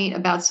point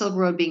about Silk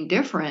Road being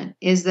different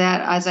is that,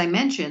 as I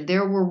mentioned,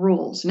 there were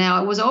rules.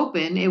 Now, it was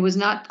open. It was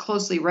not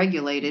closely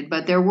regulated,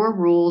 but there were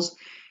rules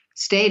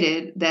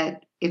stated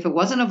that if it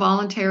wasn't a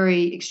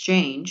voluntary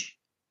exchange,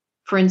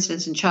 for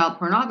instance, in child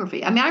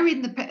pornography. I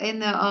read in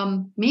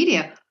the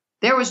media,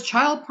 there was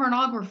child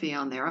pornography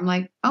on there. I'm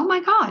like, oh my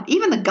God,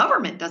 even the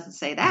government doesn't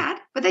say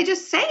that, but they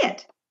just say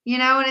it,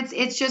 and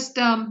it's just,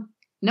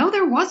 no,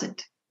 there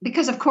wasn't,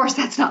 because of course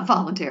that's not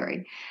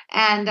voluntary.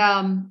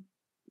 And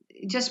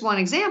just one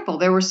example,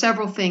 there were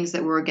several things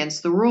that were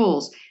against the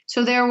rules.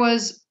 So there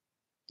was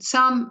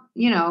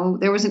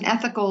there was an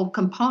ethical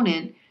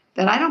component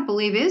that I don't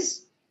believe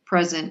is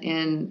present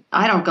in,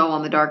 I don't go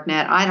on the dark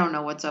net. I don't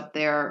know what's up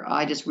there.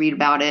 I just read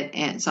about it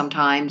and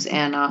sometimes,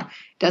 and it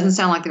doesn't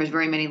sound like there's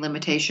very many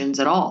limitations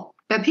at all.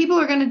 But people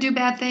are going to do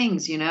bad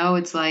things,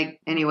 It's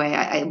like, anyway,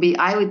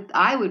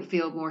 I would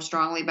feel more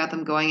strongly about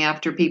them going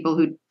after people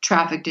who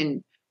trafficked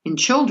in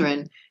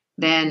children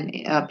than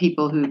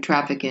people who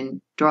traffic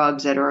in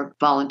drugs that are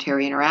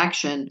voluntary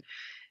interaction.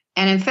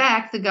 And in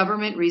fact, the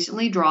government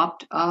recently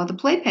dropped the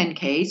Playpen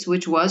case,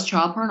 which was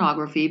child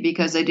pornography,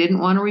 because they didn't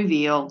want to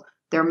reveal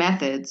their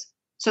methods.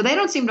 So they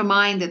don't seem to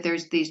mind that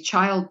there's these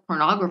child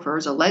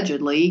pornographers,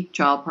 allegedly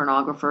child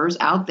pornographers,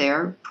 out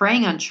there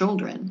preying on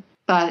children.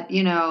 But,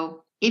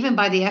 even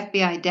by the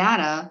FBI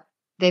data,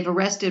 they've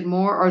arrested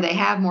more, or they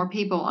have more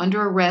people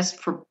under arrest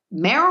for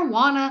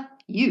marijuana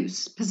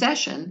use,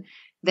 possession,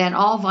 than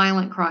all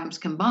violent crimes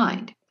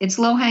combined. It's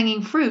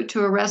low-hanging fruit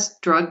to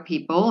arrest drug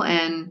people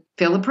and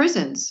fill the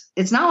prisons.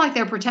 It's not like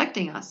they're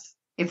protecting us.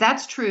 If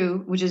that's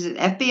true, which is an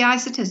FBI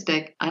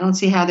statistic, I don't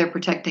see how they're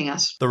protecting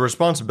us. The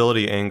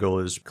responsibility angle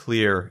is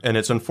clear, and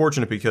it's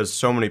unfortunate because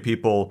so many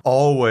people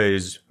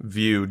always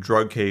view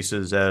drug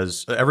cases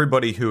as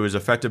everybody who is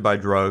affected by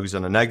drugs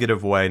in a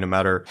negative way, no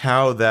matter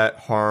how that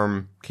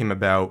harm came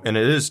about. And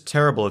it is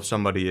terrible if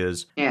somebody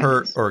is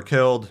hurt or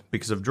killed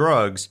because of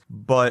drugs,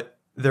 but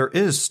there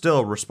is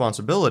still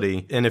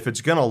responsibility. And if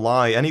it's going to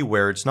lie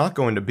anywhere, it's not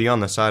going to be on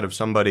the side of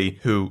somebody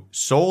who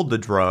sold the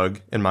drug,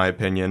 in my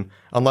opinion,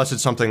 unless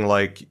it's something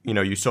like,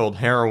 you sold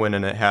heroin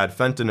and it had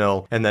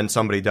fentanyl and then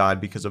somebody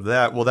died because of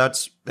that. Well,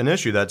 that's an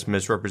issue. That's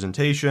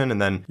misrepresentation. And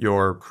then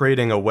you're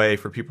creating a way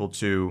for people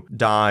to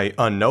die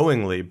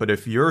unknowingly. But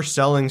if you're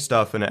selling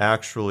stuff and it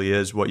actually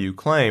is what you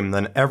claim,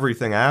 then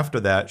everything after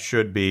that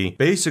should be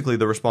basically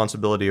the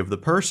responsibility of the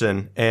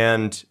person.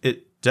 And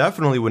it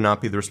definitely would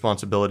not be the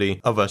responsibility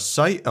of a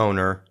site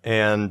owner.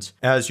 And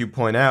as you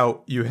point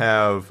out, you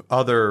have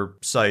other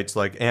sites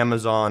like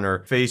Amazon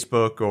or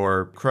Facebook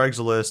or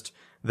Craigslist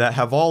that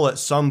have all at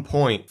some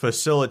point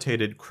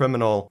facilitated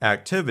criminal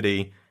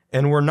activity.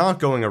 And we're not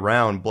going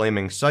around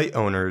blaming site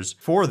owners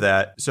for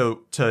that.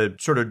 So to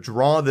sort of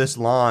draw this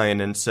line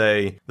and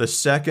say the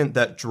second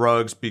that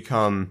drugs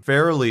become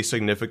fairly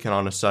significant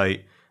on a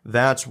site,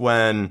 that's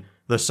when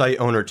the site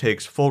owner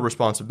takes full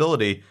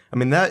responsibility. I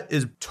mean, that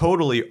is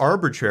totally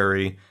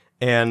arbitrary.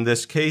 And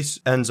this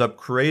case ends up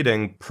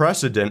creating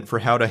precedent for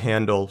how to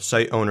handle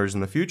site owners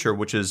in the future,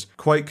 which is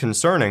quite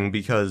concerning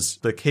because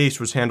the case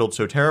was handled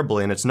so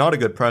terribly. And it's not a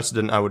good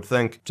precedent, I would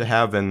think, to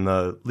have in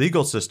the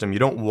legal system. You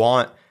don't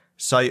want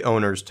site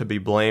owners to be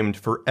blamed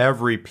for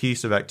every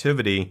piece of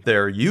activity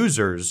their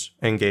users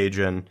engage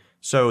in.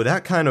 So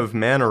that kind of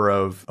manner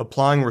of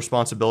applying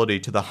responsibility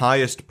to the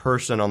highest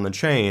person on the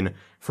chain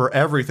for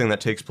everything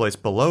that takes place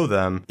below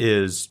them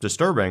is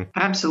disturbing.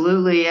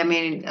 Absolutely. I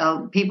mean,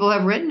 people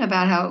have written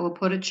about how it will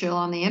put a chill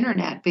on the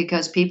internet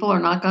because people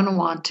are not going to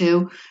want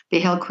to be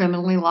held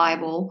criminally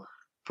liable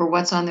for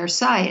what's on their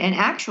site. And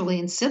actually,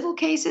 in civil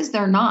cases,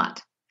 they're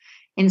not.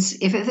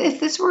 If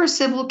this were a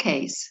civil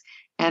case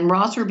and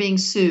Ross were being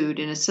sued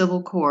in a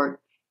civil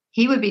court,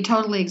 he would be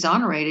totally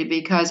exonerated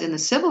because in the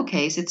civil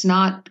case, it's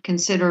not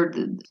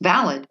considered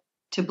valid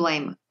to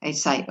blame a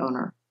site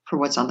owner for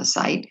what's on the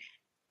site.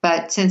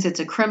 But since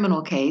it's a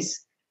criminal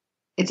case,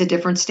 it's a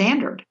different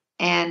standard.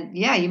 And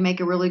yeah, you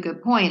make a really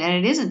good point. And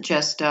it isn't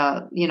just,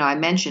 I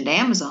mentioned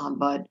Amazon,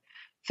 but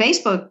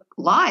Facebook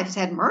Live has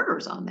had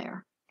murders on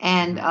there.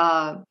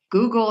 And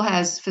Google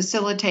has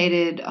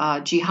facilitated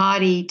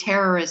jihadi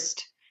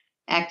terrorist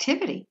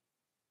activity.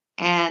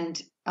 And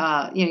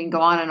you can go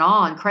on and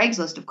on.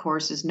 Craigslist, of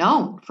course, is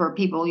known for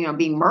people,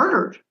 being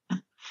murdered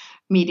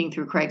meeting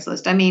through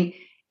Craigslist. I mean,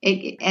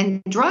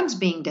 and drugs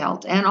being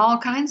dealt and all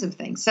kinds of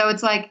things. So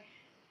it's like,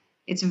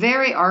 it's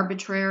very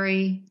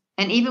arbitrary.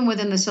 And even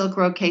within the Silk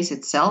Road case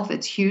itself,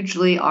 it's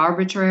hugely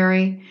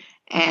arbitrary.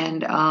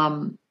 And,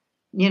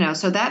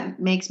 so that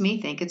makes me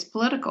think it's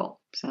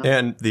political. So.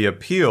 And the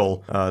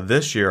appeal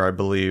this year, I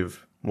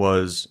believe,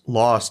 was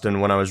lost. And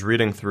when I was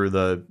reading through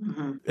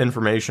the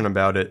information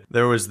about it,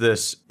 there was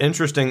this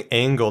interesting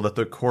angle that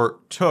the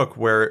court took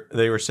where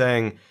they were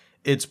saying,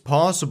 it's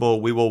possible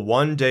we will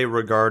one day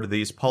regard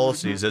these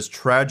policies as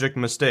tragic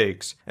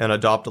mistakes and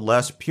adopt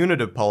less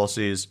punitive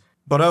policies.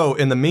 But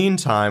in the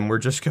meantime, we're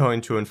just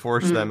going to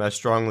enforce them as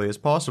strongly as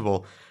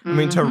possible. I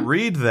mean, to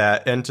read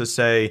that and to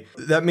say,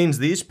 that means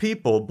these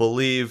people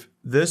believe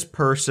this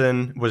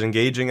person was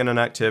engaging in an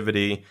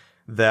activity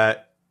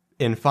that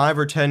in 5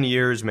 or 10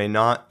 years may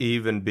not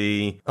even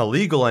be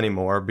illegal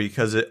anymore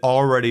because it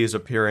already is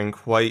appearing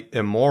quite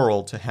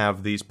immoral to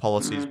have these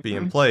policies be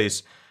in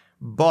place.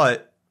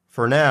 But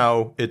for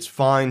now, it's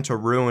fine to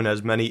ruin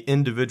as many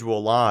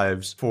individual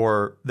lives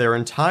for their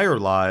entire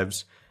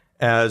lives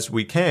as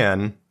we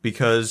can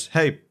because,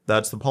 hey,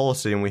 that's the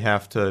policy and we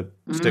have to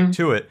stick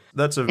to it.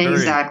 That's a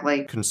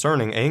very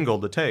concerning angle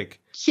to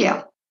take.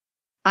 Yeah,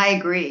 I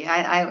agree.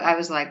 I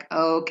was like,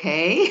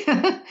 okay.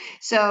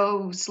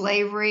 So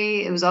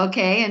slavery, it was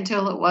okay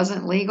until it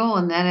wasn't legal.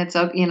 And then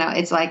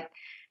it's like,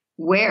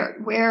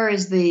 where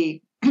is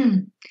the,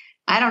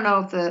 I don't know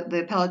if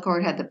the appellate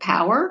court had the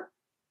power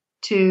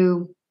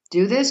to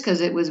do this because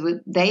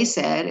they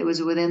said it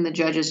was within the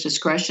judge's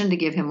discretion to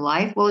give him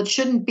life. Well, there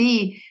shouldn't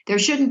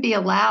be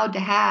allowed to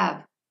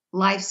have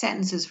life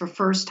sentences for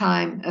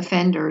first-time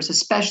offenders,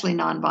 especially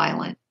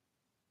nonviolent.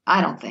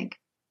 I don't think.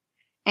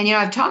 And,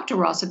 I've talked to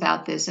Ross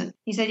about this, and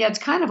he said, yeah, it's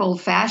kind of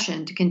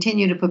old-fashioned to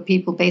continue to put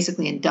people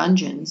basically in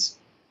dungeons.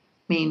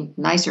 I mean,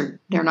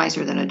 they're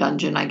nicer than a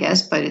dungeon, I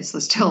guess, but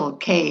it's still a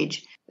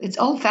cage. It's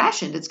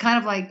old-fashioned. It's kind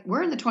of like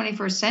we're in the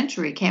 21st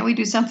century. Can't we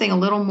do something a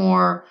little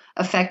more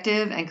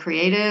effective and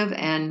creative?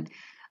 And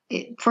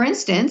for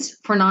instance,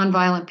 for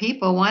nonviolent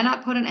people, why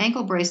not put an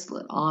ankle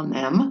bracelet on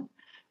them?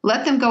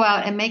 Let them go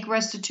out and make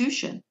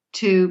restitution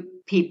to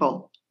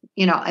people.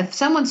 If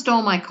someone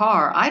stole my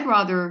car, I'd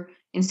rather,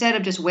 instead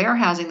of just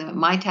warehousing them at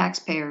my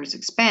taxpayers'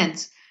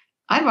 expense,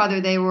 I'd rather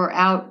they were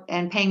out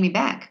and paying me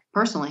back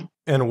personally.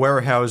 And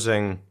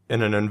warehousing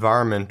in an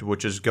environment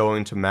which is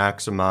going to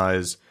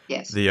maximize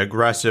Yes. the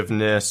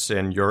aggressiveness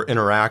and your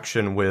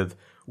interaction with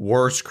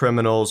worse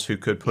criminals who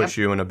could push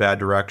you in a bad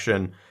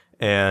direction.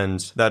 And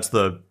that's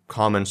the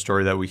common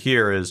story that we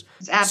hear is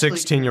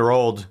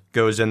 16-year-old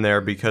goes in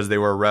there because they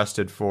were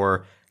arrested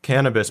for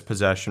cannabis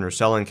possession or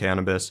selling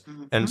cannabis,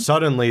 and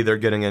suddenly they're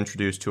getting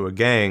introduced to a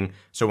gang.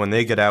 So when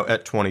they get out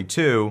at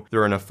 22,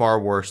 they're in a far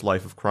worse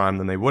life of crime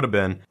than they would have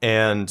been.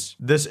 And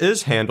this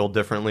is handled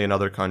differently in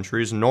other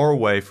countries.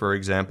 Norway, for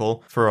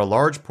example, for a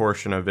large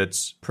portion of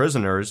its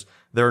prisoners,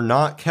 they're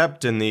not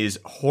kept in these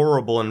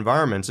horrible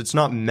environments. It's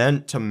not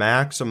meant to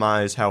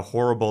maximize how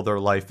horrible their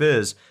life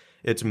is.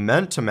 It's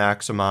meant to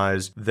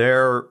maximize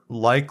their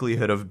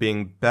likelihood of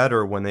being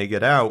better when they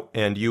get out,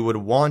 and you would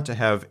want to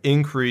have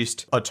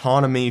increased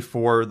autonomy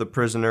for the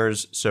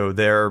prisoners so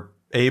they're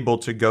able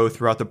to go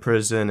throughout the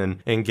prison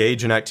and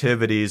engage in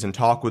activities and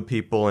talk with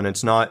people, and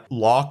it's not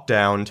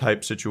lockdown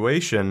type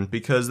situation,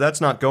 because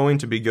that's not going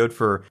to be good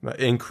for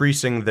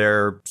increasing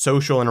their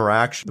social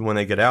interaction when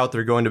they get out.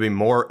 They're going to be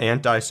more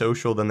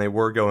antisocial than they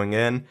were going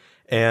in.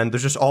 And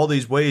there's just all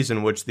these ways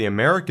in which the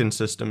American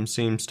system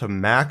seems to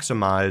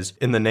maximize,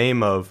 in the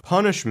name of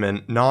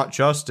punishment, not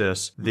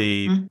justice,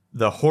 the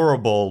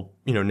horrible,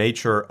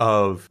 nature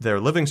of their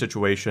living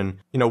situation.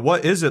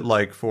 What is it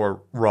like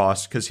for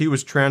Ross? Because he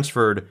was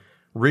transferred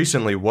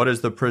recently. What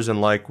is the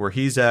prison like where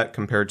he's at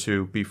compared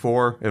to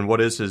before? And what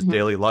is his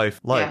daily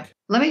life like? Yeah.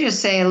 Let me just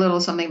say a little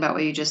something about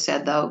what you just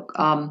said, though.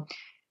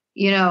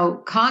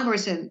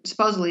 Congress,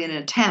 supposedly in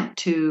an attempt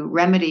to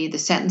remedy the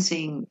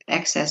sentencing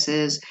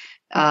excesses,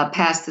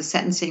 passed the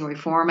Sentencing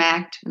Reform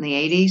Act in the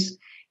 80s.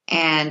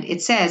 And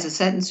it says a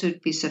sentence would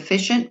be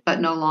sufficient,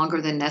 but no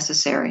longer than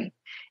necessary.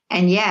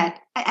 And yet,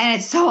 and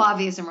it's so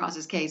obvious in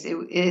Ross's case, it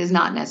is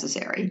not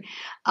necessary.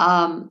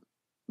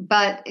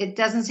 But it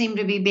doesn't seem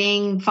to be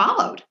being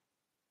followed.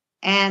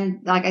 And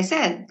like I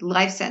said,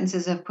 life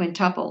sentences have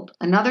quintupled.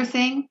 Another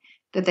thing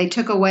that they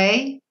took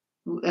away,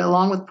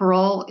 along with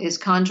parole, is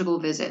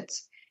conjugal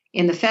visits.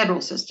 In the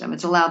federal system,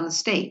 it's allowed in the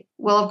state.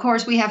 Well, of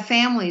course, we have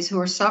families who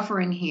are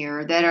suffering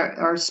here that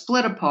are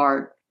split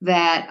apart,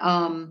 that,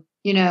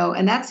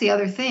 and that's the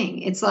other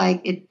thing. It's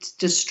like it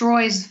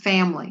destroys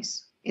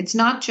families. It's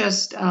not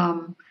just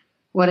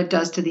what it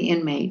does to the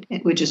inmate,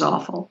 which is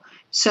awful.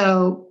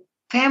 So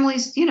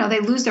families, they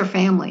lose their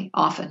family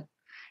often.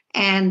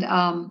 And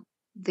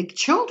the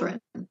children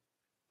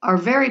are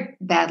very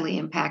badly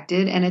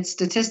impacted. And it's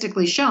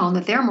statistically shown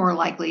that they're more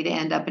likely to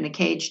end up in a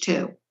cage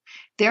too.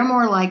 They're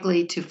more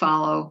likely to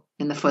follow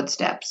in the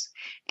footsteps.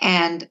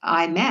 And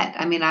I've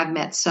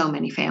met so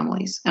many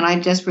families, and I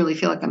just really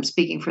feel like I'm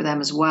speaking for them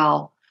as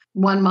well.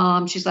 One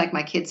mom, she's like,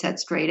 my kids had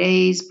straight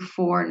A's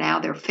before, now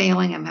they're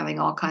failing. I'm having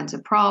all kinds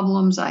of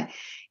problems.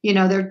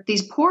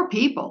 These poor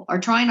people are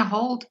trying to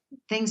hold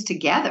things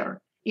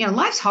together.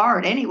 Life's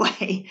hard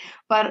anyway,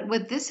 but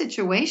with this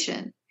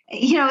situation,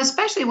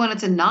 especially when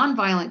it's a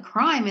nonviolent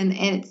crime,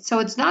 and so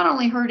it's not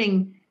only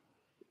hurting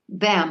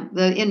them,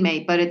 the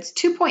inmate, but it's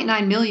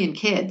 2.9 million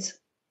kids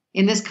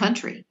in this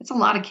country. It's a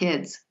lot of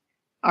kids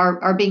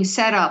are being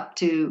set up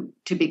to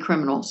be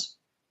criminals,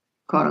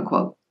 quote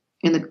unquote,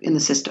 in the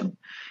system.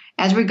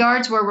 As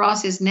regards where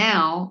Ross is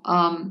now,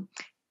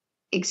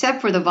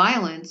 except for the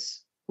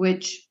violence,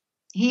 which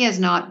he has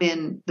not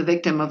been the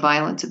victim of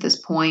violence at this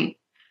point.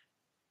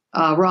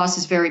 Ross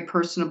is very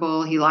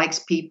personable. He likes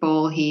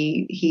people.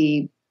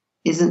 He's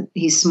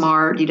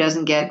smart. He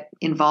doesn't get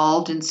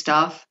involved in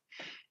stuff.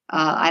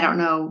 I don't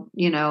know,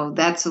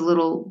 that's a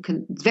little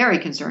very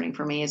concerning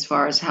for me as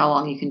far as how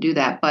long you can do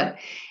that. But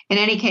in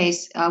any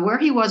case, where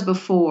he was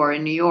before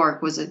in New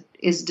York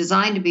is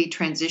designed to be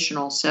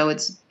transitional. So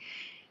it's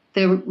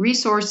the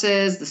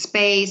resources, the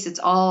space, it's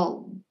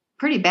all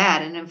pretty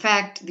bad. And in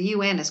fact, the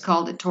UN has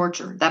called it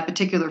torture, that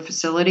particular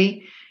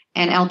facility.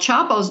 And El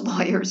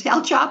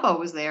Chapo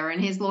was there,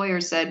 and his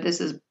lawyers said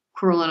this is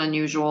cruel and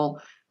unusual.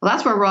 Well,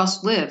 that's where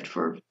Ross lived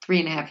for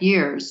 3.5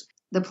 years.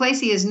 The place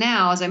he is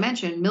now, as I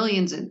mentioned,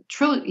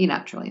 multiple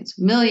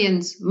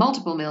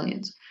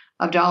millions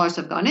of dollars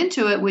have gone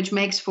into it, which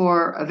makes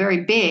for a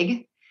very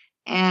big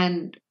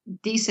and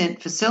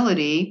decent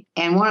facility.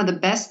 And one of the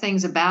best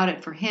things about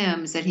it for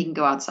him is that he can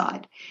go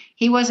outside.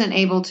 He wasn't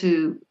able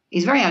to,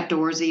 he's very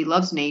outdoorsy,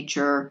 loves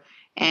nature,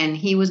 and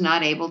he was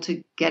not able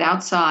to get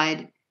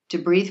outside to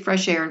breathe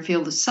fresh air and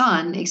feel the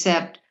sun,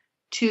 except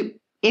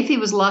if he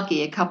was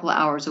lucky, a couple of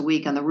hours a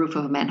week on the roof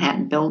of a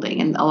Manhattan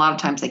building. And a lot of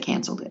times they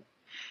canceled it.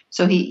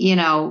 So he,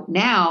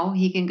 now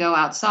he can go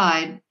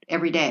outside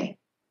every day,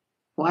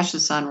 watch the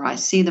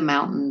sunrise, see the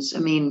mountains.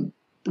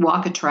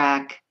 Walk a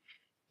track,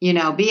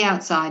 be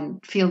outside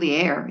and feel the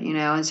air,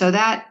 And so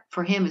that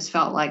for him has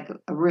felt like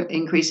a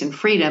increase in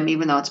freedom,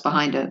 even though it's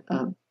behind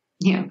a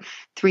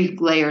 3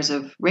 layers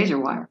of razor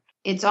wire.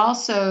 It's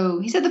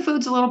also, he said the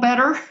food's a little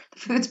better. The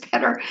food's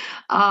better.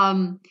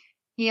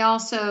 He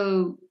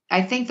also,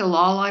 I think the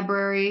law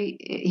library,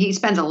 he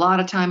spends a lot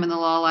of time in the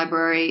law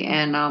library,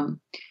 and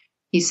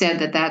he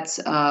said that's,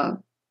 I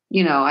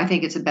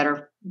think it's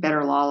a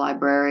better law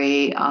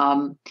library.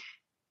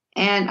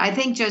 And I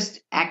think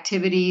just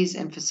activities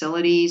and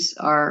facilities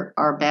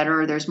are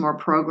better. There's more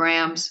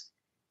programs.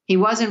 He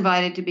was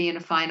invited to be in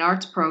a fine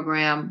arts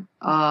program,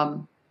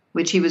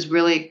 which he was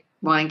really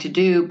wanting to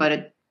do, but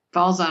it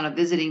falls on a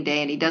visiting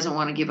day, and he doesn't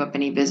want to give up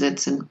any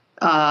visits, and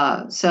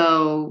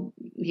so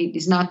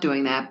he's not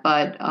doing that.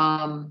 But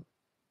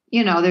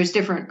there's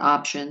different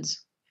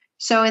options.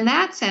 So in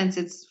that sense,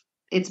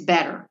 it's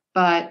better.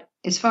 But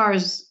as far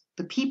as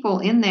the people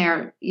in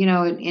there,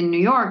 in New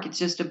York, it's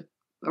just a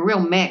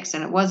real mix,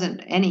 and it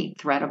wasn't any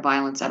threat of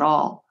violence at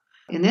all.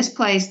 In this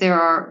place,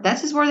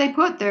 that's just where they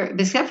put there,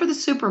 except for the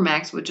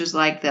supermax, which is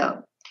like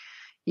the,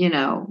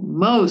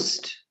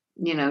 most,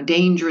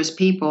 dangerous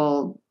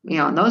people,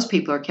 and those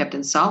people are kept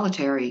in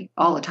solitary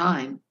all the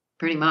time,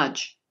 pretty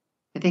much.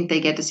 I think they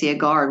get to see a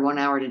guard 1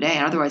 hour a day,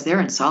 and otherwise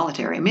they're in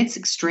solitary. I mean, it's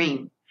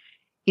extreme.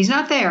 He's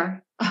not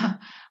there,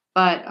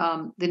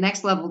 but the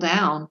next level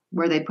down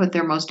where they put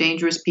their most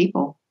dangerous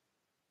people.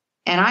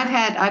 And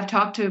I've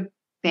talked to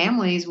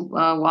families,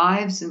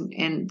 wives,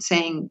 and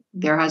saying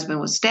their husband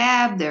was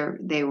stabbed.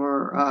 They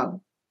were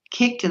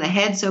kicked in the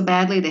head so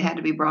badly they had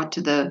to be brought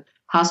to the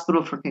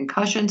hospital for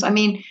concussions. I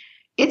mean,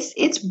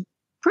 it's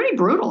pretty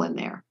brutal in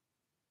there.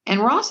 And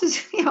Ross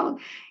is,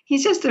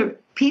 he's just a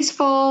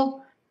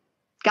peaceful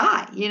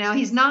guy. He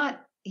has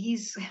not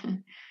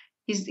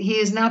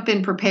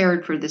been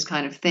prepared for this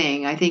kind of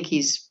thing. I think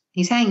he's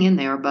hanging in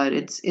there, but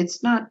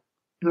it's not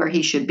where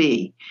he should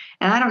be.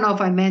 And I don't know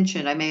if I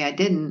mentioned, I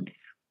didn't,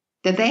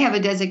 that they have a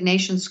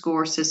designation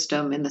score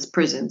system in the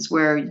prisons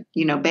where,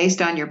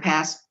 based on your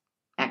past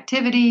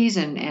activities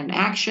and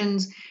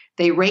actions,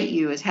 they rate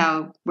you as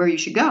where you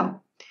should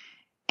go.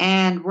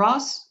 And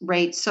Ross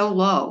rates so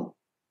low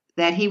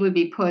that he would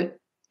be put,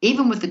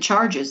 even with the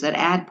charges that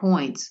add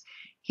points,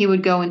 he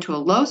would go into a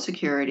low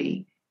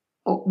security.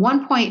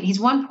 He's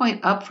 1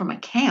 point up from a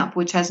camp,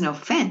 which has no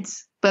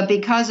fence. But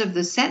because of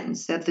the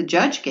sentence that the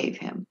judge gave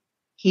him,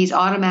 he's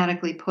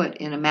automatically put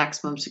in a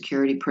maximum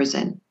security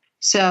prison.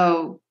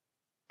 So,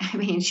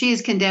 she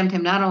has condemned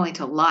him not only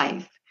to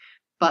life,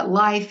 but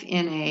life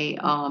in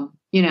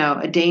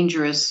a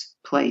dangerous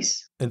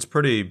place. It's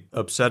pretty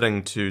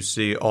upsetting to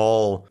see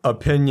all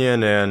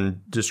opinion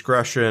and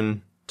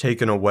discretion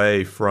taken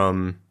away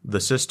from the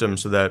system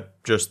so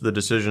that just the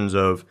decisions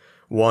of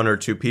one or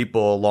two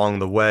people along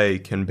the way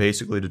can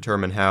basically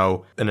determine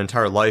how an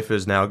entire life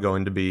is now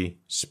going to be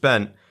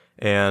spent.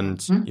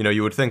 And,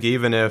 you would think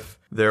even if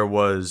there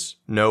was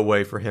no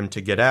way for him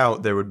to get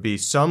out, there would be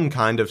some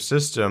kind of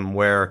system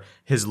where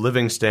his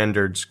living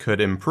standards could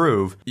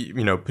improve,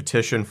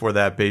 petition for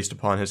that based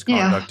upon his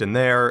conduct in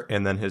there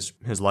and then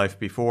his life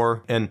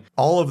before. And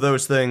all of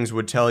those things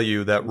would tell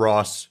you that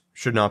Ross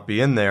should not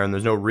be in there, and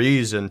there's no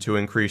reason to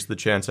increase the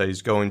chance that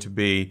he's going to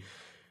be.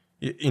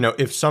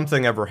 If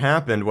something ever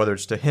happened, whether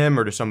it's to him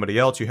or to somebody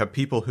else, you have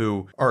people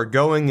who are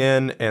going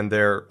in and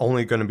they're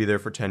only going to be there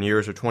for 10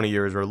 years or 20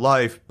 years or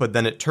life, but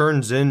then it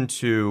turns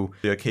into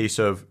a case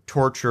of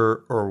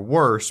torture or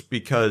worse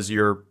because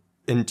you're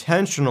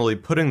intentionally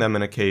putting them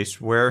in a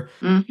case where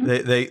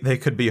they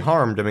could be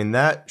harmed. I mean,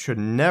 that should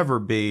never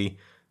be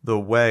the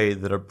way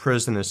that a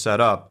prison is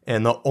set up.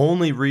 And the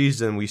only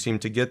reason we seem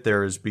to get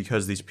there is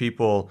because these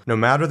people, no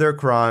matter their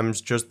crimes,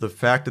 just the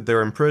fact that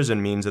they're in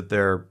prison means that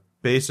they're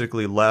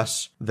basically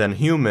less than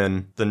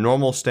human. The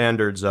normal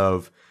standards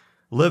of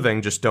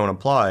living just don't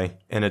apply.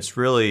 And it's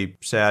really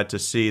sad to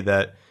see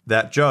that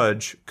that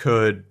judge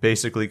could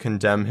basically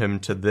condemn him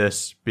to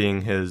this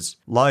being his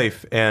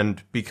life.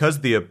 And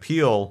because the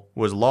appeal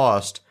was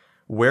lost,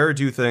 where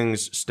do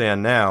things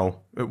stand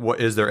now?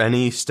 Is there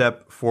any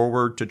step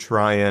forward to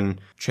try and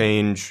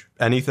change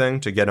anything,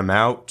 to get him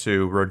out,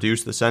 to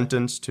reduce the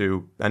sentence,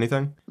 to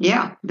anything?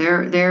 Yeah,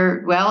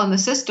 well, in the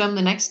system,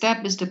 the next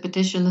step is to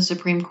petition the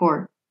Supreme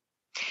Court.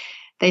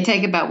 They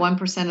take about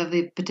 1% of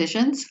the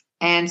petitions,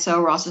 and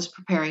so Ross is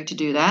preparing to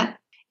do that.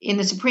 In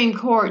the Supreme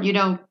Court, you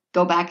don't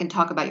go back and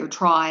talk about your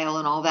trial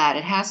and all that.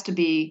 It has to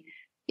be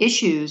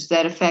issues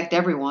that affect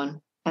everyone,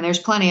 and there's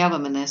plenty of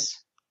them in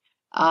this.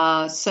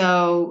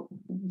 So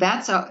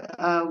that's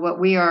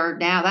what we are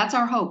now. That's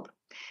our hope.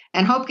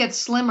 And hope gets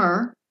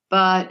slimmer,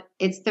 but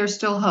there's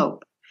still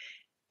hope.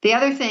 The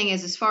other thing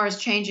is, as far as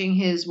changing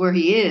where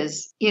he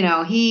is,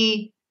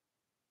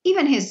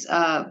 even his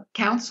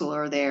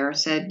counselor there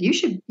said,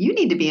 you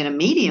need to be in a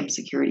medium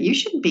security. You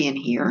shouldn't be in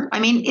here. I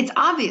mean, it's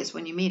obvious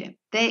when you meet him.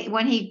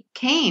 When he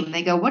came,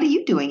 they go, "What are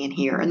you doing in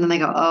here?" And then they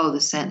go, "Oh,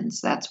 the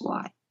sentence. That's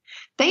why."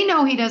 They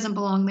know he doesn't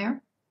belong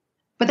there,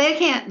 but they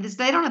can't.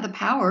 They don't have the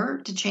power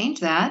to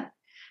change that.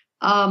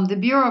 The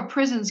Bureau of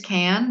Prisons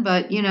can,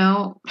 but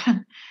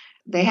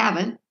they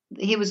haven't.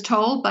 He was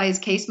told by his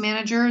case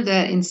manager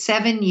that in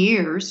 7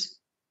 years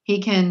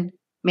he can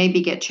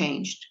maybe get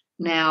changed.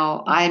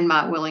 Now, I'm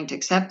not willing to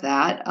accept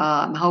that.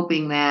 I'm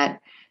hoping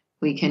that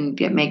we can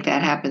make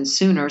that happen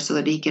sooner so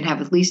that he can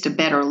have at least a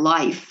better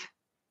life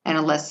and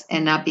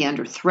not be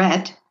under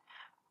threat.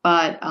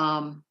 But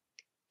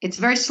it's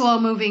a very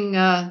slow-moving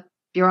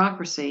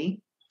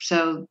bureaucracy.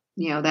 So,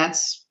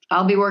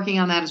 I'll be working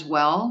on that as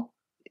well.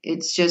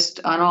 It's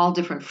just on all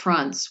different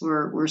fronts.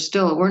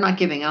 We're not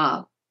giving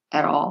up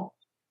at all.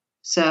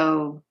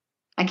 So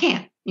I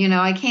can't,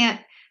 I can't,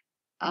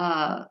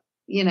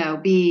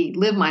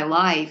 live my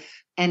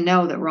life and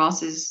know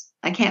that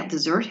I can't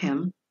desert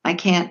him. I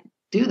can't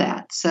do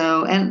that.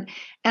 So, and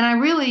I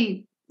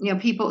really,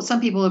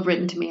 some people have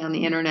written to me on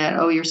the internet,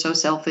 oh, you're so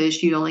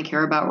selfish. You only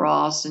care about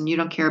Ross and you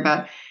don't care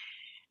about,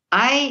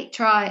 I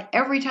try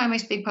every time I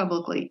speak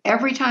publicly,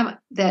 every time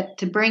that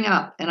to bring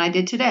up, and I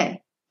did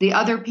today, the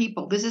other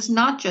people. This is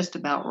not just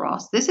about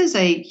Ross. This is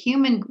a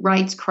human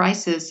rights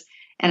crisis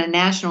and a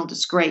national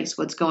disgrace,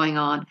 what's going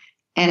on.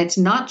 And it's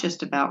not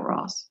just about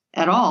Ross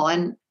at all.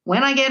 And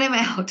when I get him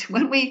out,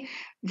 when we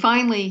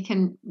finally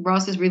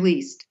Ross is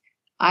released,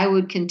 I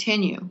would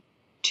continue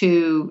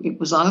to,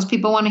 as long as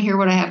people want to hear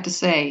what I have to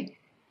say,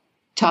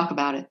 talk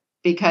about it,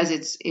 because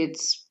it's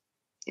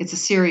a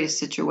serious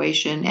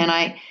situation. And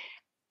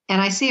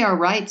I see our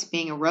rights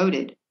being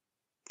eroded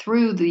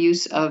through the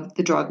use of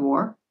the drug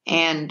war,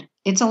 and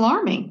it's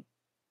alarming.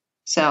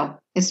 So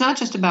it's not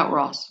just about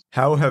Ross.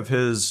 How have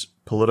his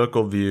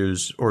political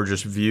views or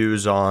just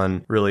views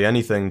on really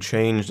anything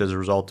changed as a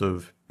result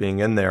of being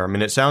in there? I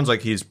mean, it sounds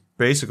like he's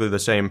basically the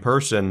same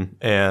person,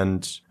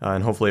 and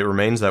hopefully it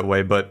remains that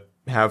way, but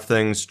have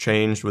things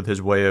changed with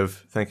his way of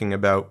thinking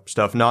about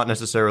stuff, not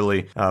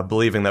necessarily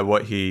believing that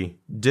what he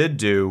did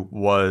do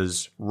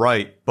was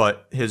right,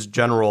 but his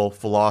general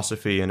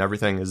philosophy and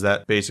everything, is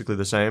that basically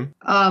the same?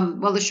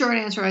 Well, the short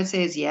answer I'd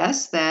say is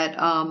yes, that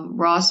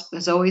Ross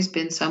has always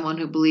been someone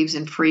who believes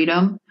in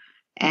freedom,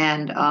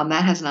 and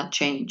that has not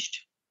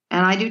changed.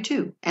 And I do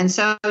too. And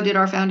so did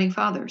our founding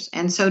fathers,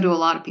 and so do a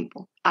lot of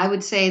people. I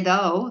would say,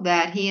 though,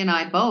 that he and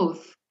I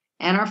both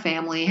and our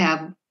family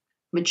have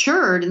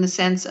matured in the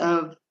sense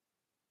of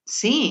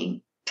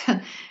seeing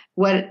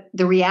what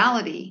the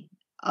reality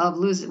of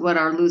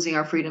losing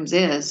our freedoms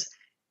is.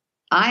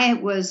 I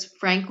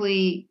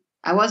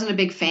wasn't a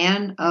big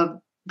fan of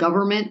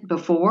government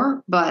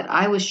before, but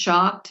I was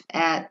shocked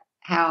at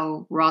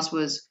how Ross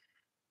was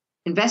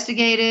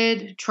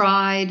investigated,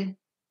 tried,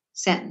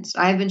 sentenced.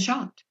 I have been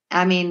shocked.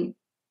 I mean,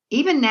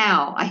 even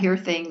now I hear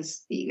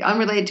things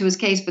unrelated to his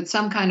case, but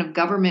some kind of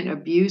government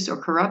abuse or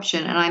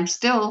corruption, and I'm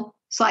still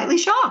slightly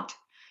shocked.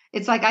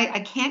 It's like I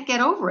can't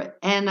get over it.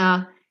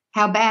 And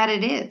how bad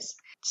it is.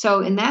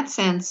 So in that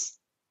sense,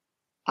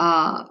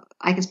 I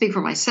can speak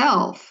for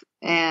myself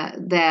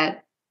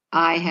that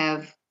I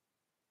have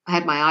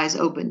had my eyes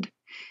opened.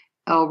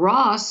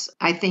 Ross,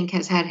 I think,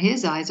 has had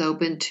his eyes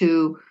open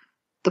to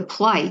the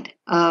plight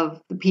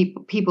of the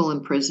people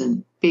in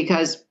prison,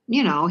 because,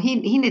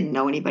 he didn't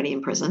know anybody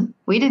in prison.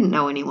 We didn't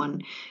know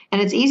anyone.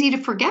 And it's easy to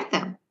forget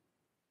them.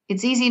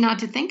 It's easy not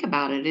to think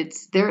about it.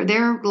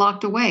 They're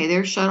locked away.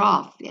 They're shut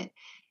off.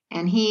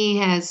 And he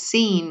has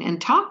seen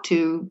and talked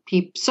to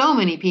so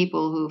many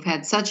people who've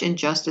had such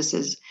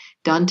injustices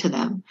done to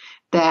them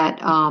that,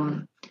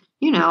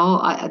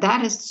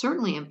 that has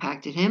certainly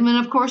impacted him. And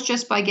of course,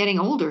 just by getting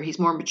older, he's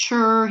more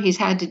mature. He's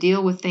had to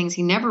deal with things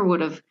he never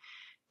would have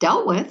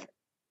dealt with,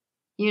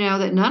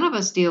 that none of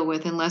us deal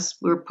with unless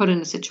we're put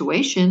in a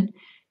situation.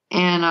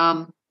 And,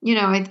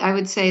 I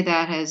would say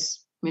that has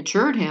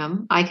matured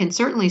him. I can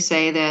certainly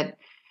say that,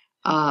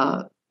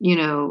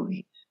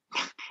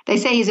 they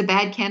say he's a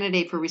bad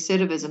candidate for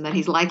recidivism, that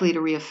he's likely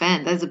to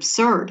reoffend. That's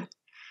absurd.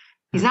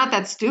 He's not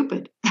that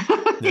stupid.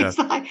 He's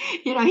like,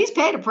 he's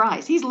paid a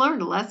price. He's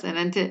learned a lesson.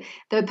 And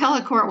the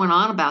appellate court went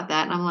on about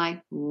that. And I'm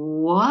like,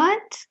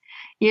 what?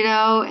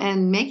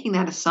 And making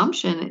that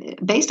assumption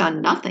based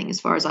on nothing,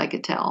 as far as I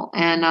could tell.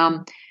 And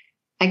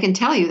I can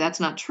tell you that's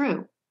not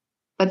true.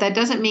 But that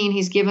doesn't mean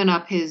he's given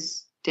up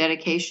his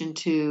dedication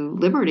to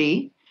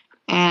liberty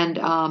and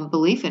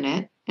belief in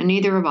it. And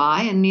neither have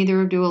I, and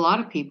neither do a lot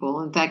of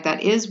people. In fact,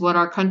 that is what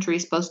our country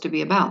is supposed to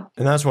be about.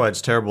 And that's why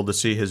it's terrible to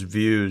see his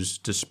views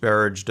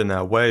disparaged in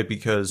that way,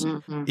 because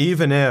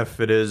even if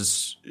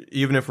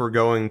we're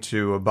going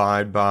to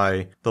abide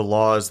by the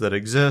laws that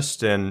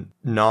exist and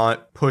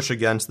not push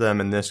against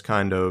them in this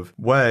kind of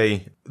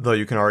way, though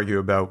you can argue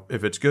about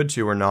if it's good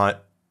to or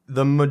not,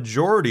 the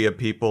majority of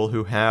people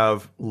who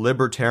have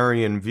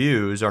libertarian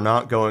views are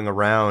not going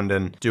around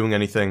and doing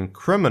anything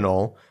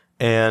criminal.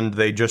 And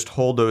they just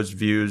hold those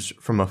views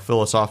from a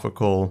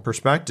philosophical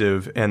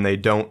perspective, and they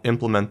don't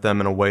implement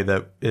them in a way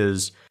that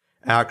is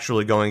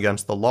actually going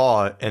against the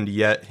law. And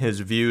yet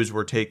his views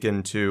were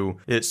taken to,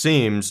 it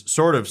seems,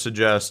 sort of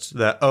suggest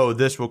that, oh,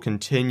 this will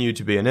continue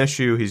to be an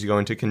issue. He's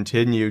going to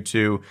continue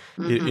to,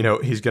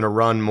 he's going to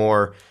run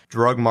more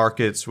drug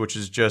markets, which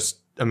is just,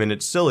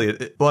 it's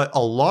silly. But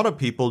a lot of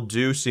people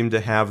do seem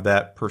to have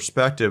that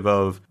perspective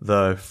of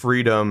the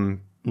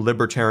freedom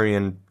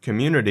libertarian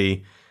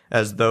community,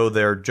 as though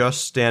they're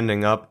just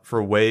standing up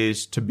for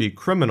ways to be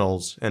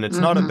criminals. And it's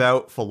not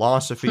about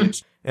philosophy.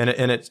 And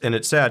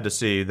it's sad to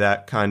see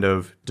that kind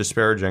of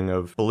disparaging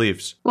of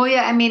beliefs. Well,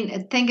 yeah,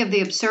 think of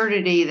the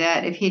absurdity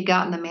that if he'd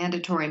gotten the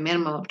mandatory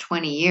minimum of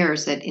 20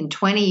 years, that in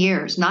 20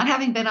 years, not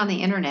having been on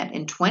the internet,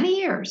 in 20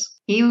 years,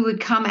 he would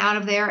come out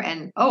of there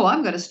and,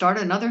 I'm going to start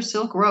another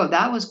Silk Road.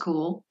 That was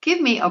cool. Give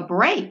me a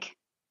break.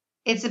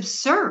 It's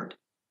absurd.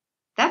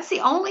 That's the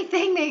only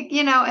thing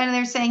and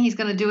they're saying he's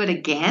going to do it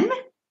again.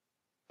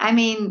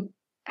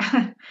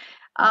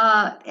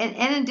 And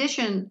in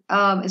addition,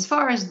 as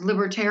far as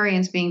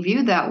libertarians being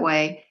viewed that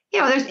way,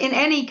 there's in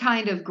any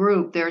kind of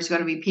group, there's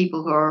going to be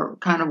people who are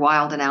kind of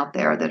wild and out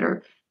there that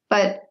are,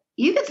 but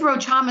you could throw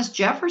Thomas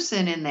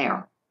Jefferson in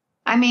there.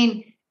 I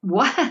mean,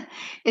 what?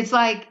 It's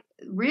like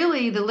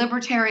really the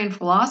libertarian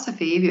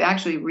philosophy, if you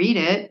actually read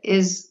it,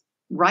 is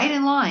right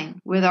in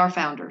line with our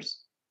founders.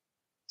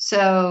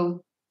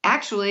 So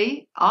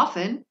actually,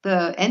 often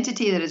the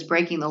entity that is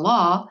breaking the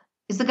law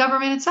is the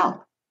government itself.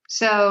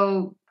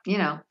 So,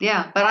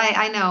 yeah, but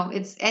I know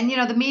and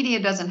the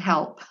media doesn't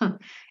help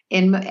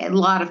in a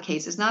lot of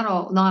cases, not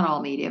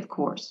all media, of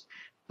course.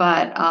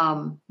 But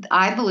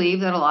I believe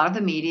that a lot of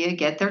the media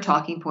get their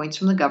talking points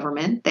from the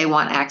government. They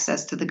want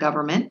access to the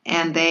government,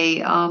 and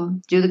they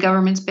do the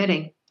government's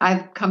bidding.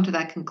 I've come to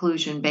that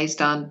conclusion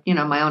based on,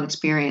 my own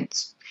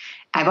experience.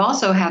 I've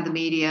also had the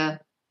media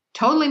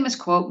totally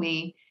misquote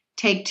me,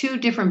 take two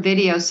different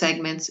video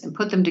segments and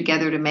put them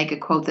together to make a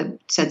quote that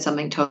said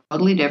something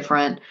totally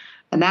different.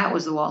 And that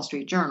was the Wall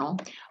Street Journal.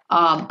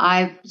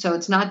 So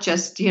it's not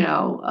just,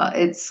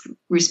 it's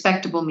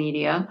respectable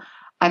media.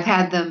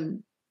 I've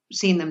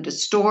seen them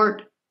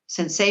distort,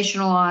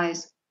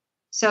 sensationalize.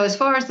 So as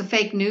far as the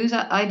fake news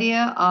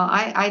idea,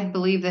 I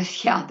believe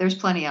that, yeah, there's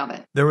plenty of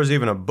it. There was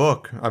even a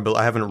book,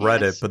 I haven't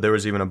read it, but there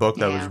was even a book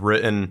that was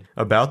written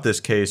about this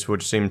case,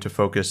 which seemed to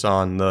focus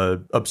on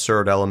the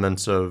absurd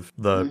elements of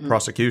the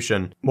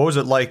prosecution. What was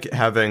it like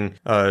having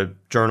a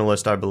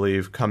journalist, I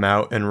believe, come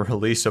out and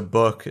release a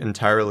book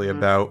entirely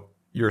about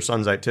your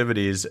son's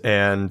activities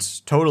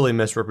and totally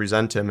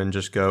misrepresent him and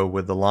just go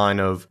with the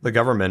line of the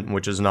government,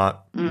 which is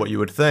not what you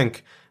would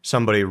think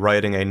somebody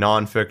writing a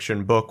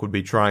nonfiction book would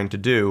be trying to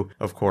do?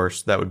 Of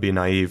course, that would be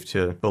naive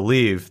to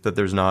believe that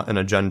there's not an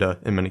agenda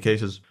in many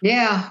cases.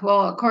 Yeah,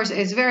 well, of course,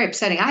 it's very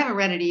upsetting. I haven't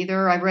read it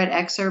either. I've read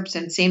excerpts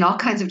and seen all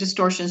kinds of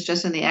distortions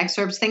just in the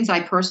excerpts, things I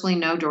personally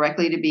know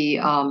directly to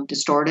be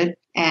distorted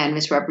and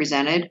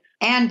misrepresented,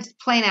 and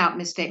plain out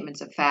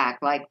misstatements of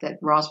fact, like that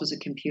Ross was a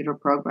computer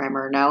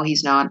programmer. No,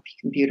 he's not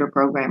a computer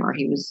programmer.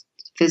 He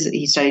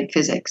studied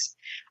physics.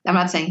 I'm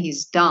not saying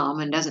he's dumb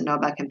and doesn't know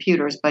about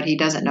computers, but he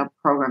doesn't know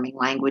programming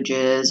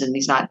languages, and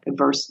he's not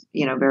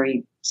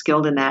very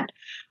skilled in that.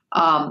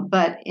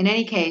 But in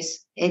any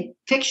case, it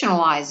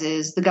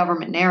fictionalizes the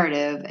government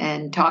narrative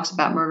and talks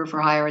about murder for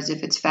hire as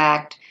if it's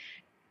fact.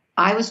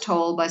 I was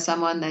told by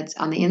someone that's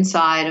on the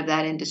inside of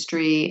that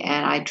industry,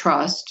 and I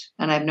trust,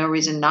 and I have no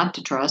reason not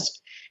to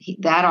trust,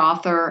 that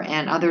author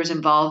and others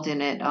involved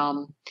in it.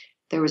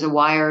 There was a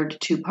Wired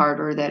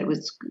two-parter that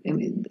was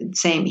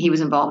same. He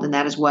was involved in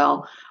that as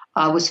well.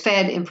 Was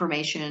fed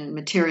information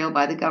material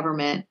by the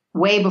government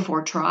way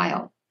before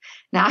trial.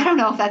 Now, I don't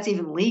know if that's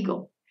even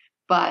legal,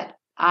 but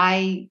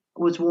I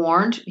was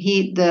warned.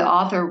 The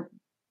author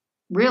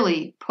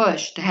really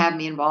pushed to have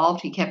me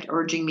involved. He kept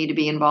urging me to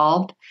be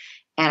involved,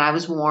 and I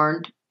was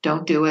warned,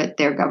 don't do it.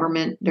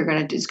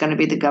 It's going to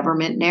be the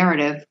government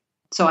narrative.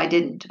 So I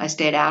didn't. I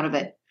stayed out of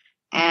it.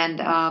 And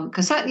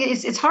because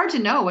it's hard to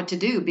know what to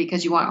do,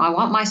 because I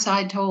want my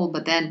side told,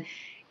 but then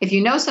if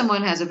you know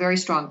someone has a very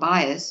strong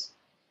bias,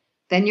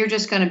 then you're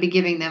just going to be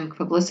giving them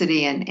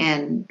publicity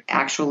and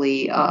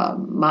actually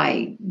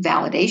my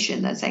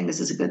validation that's saying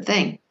this is a good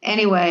thing.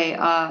 Anyway,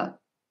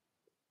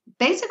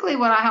 basically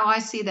how I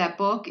see that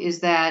book is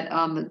that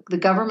the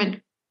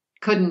government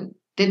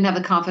didn't have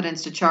the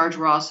confidence to charge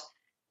Ross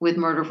with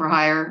murder for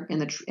hire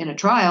in a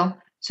trial,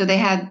 so they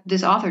had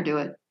this author do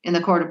it in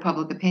the court of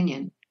public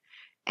opinion.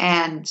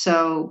 And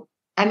so,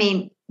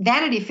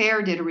 Vanity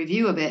Fair did a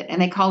review of it, and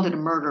they called it a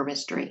murder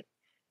mystery,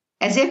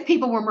 as if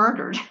people were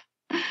murdered.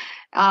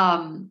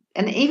 And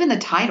even the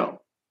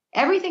title,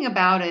 everything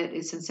about it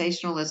is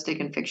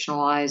sensationalistic and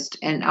fictionalized.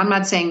 And I'm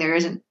not saying there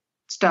isn't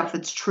stuff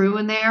that's true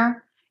in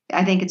there.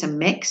 I think it's a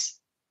mix,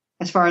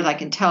 as far as I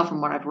can tell from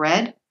what I've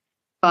read.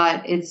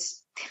 But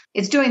it's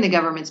doing the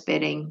government's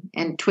bidding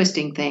and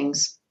twisting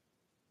things.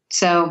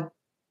 So,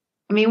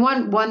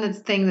 one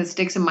thing that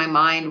sticks in my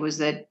mind was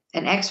that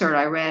an excerpt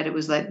I read, it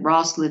was like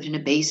Ross lived in a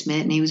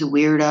basement and he was a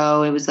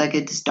weirdo. It was like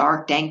this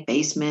dark, dank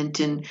basement.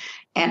 And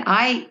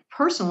I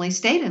personally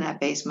stayed in that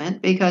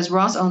basement because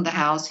Ross owned the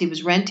house. He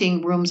was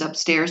renting rooms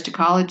upstairs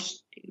to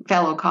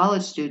fellow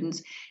college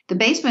students. The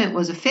basement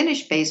was a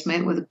finished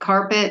basement with a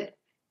carpet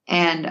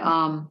and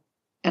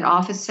an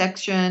office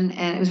section.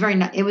 And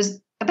it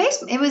was a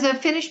basement. It was a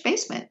finished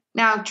basement.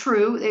 Now,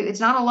 true, it's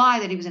not a lie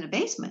that he was in a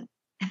basement.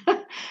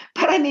 But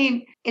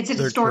it's a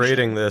distortion. They're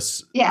creating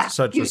this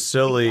such a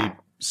silly,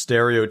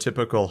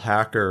 stereotypical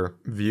hacker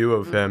view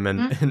of him,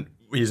 and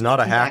he's not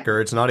a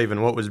hacker. It's not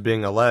even what was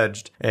being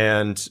alleged,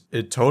 and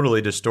it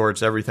totally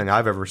distorts everything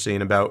I've ever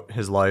seen about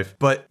his life.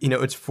 But,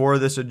 it's for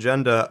this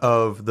agenda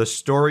of the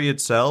story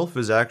itself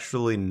is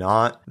actually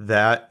not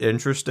that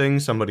interesting.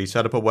 Somebody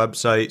set up a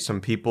website. Some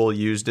people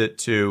used it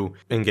to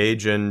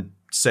engage in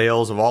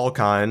sales of all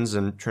kinds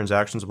and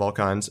transactions of all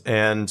kinds,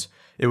 and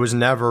it was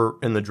never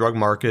in the drug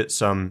market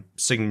some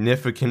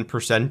significant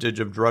percentage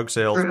of drug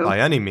sales by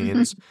any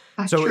means.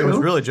 So it was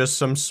really just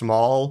some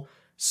small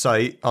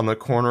site on the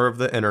corner of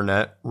the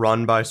internet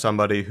run by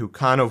somebody who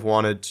kind of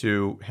wanted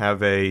to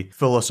have a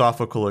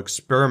philosophical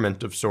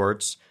experiment of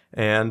sorts.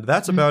 And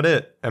that's about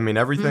it. I mean,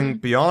 everything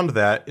beyond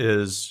that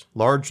is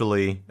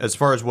largely, as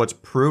far as what's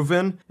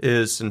proven,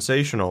 is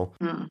sensational.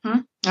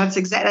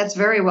 That's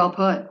very well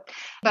put.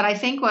 But I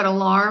think what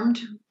alarmed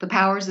the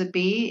powers that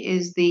be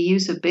is the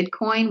use of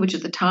Bitcoin, which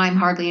at the time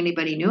hardly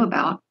anybody knew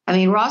about. I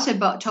mean, Ross had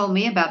told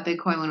me about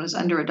Bitcoin when it was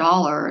under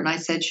 $1, and I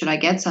said, should I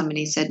get some? And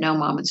he said, no,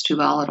 Mom, it's too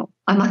volatile.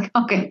 I'm like,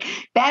 okay,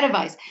 bad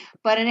advice.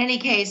 But in any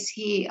case,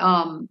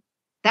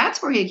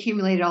 that's where he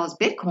accumulated all his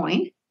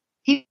Bitcoin.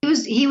 He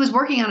was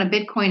working on a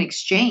Bitcoin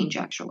exchange,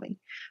 actually.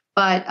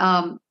 But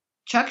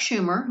Chuck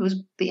Schumer,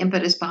 who's the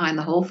impetus behind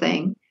the whole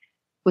thing,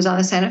 was on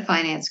the Senate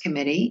Finance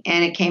Committee,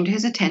 and it came to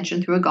his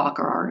attention through a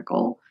Gawker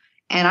article.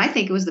 And I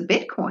think it was the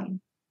Bitcoin.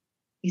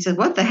 He said,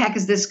 what the heck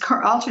is this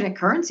alternate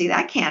currency?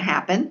 That can't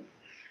happen.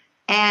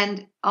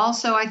 And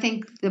also, I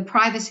think the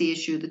privacy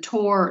issue, the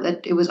Tor,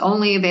 that it was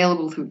only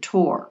available through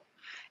Tor.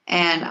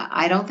 And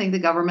I don't think the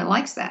government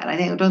likes that.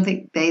 Don't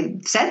think they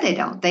said they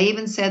don't. They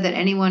even said that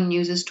anyone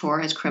uses Tor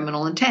has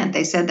criminal intent.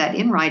 They said that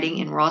in writing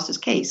in Ross's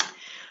case.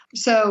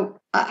 So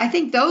I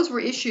think those were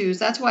issues.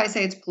 That's why I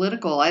say it's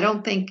political. I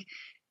don't think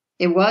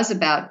it was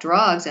about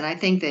drugs. And I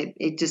think that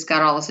it just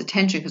got all this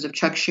attention because of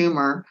Chuck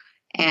Schumer,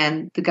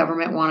 and the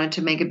government wanted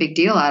to make a big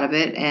deal out of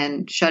it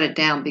and shut it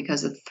down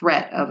because of the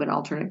threat of an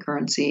alternate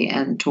currency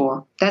and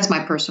Tor. That's my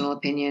personal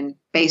opinion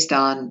based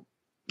on,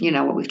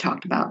 what we've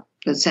talked about,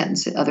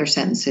 the other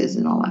sentences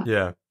and all that.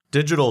 Yeah.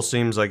 Digital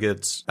seems like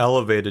it's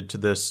elevated to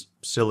this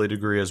silly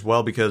degree as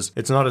well, because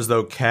it's not as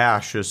though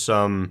cash is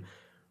some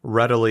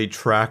readily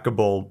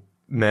trackable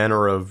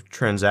manner of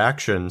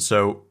transaction.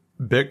 So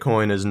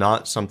Bitcoin is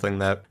not something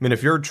that, I mean,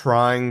 if you're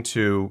trying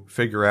to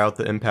figure out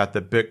the impact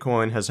that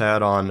Bitcoin has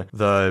had on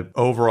the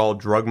overall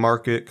drug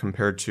market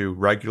compared to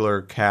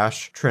regular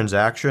cash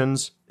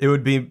transactions, it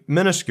would be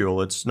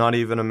minuscule. It's not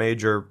even a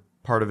major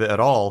part of it at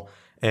all.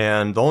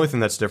 And the only thing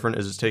that's different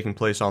is it's taking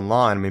place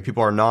online. I mean,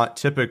 people are not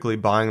typically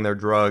buying their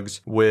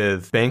drugs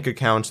with bank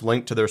accounts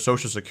linked to their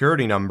social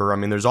security number. I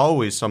mean, there's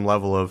always some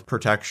level of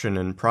protection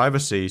and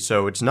privacy.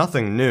 So it's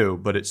nothing new,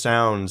 but it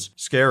sounds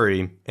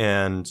scary.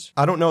 And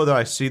I don't know that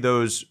I see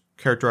those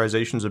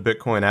characterizations of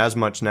Bitcoin as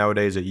much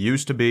nowadays. It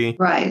used to be.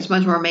 Right. It's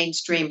much more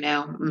mainstream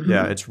now. Mm-hmm.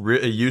 Yeah.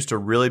 It used to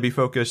really be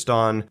focused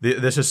on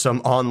this is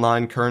some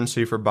online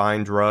currency for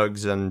buying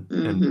drugs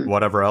and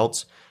whatever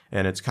else.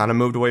 And it's kind of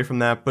moved away from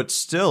that, but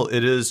still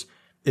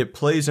it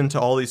plays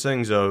into all these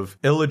things of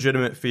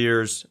illegitimate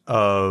fears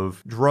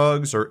of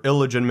drugs or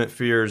illegitimate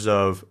fears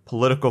of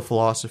political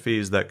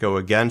philosophies that go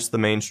against the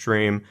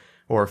mainstream,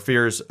 or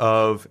fears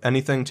of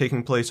anything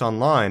taking place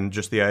online.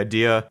 Just the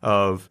idea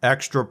of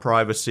extra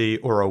privacy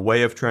or a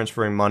way of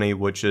transferring money,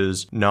 which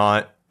is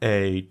not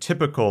a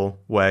typical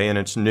way, and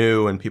it's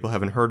new and people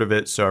haven't heard of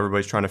it. So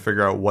everybody's trying to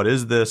figure out, what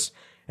is this?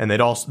 And they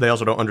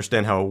also don't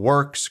understand how it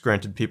works.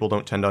 Granted, people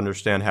don't tend to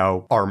understand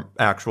how our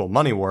actual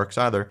money works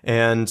either.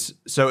 And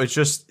so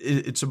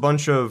it's a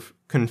bunch of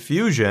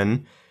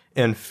confusion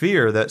and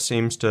fear that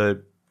seems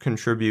to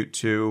contribute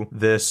to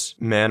this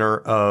manner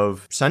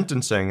of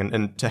sentencing.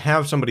 And to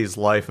have somebody's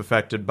life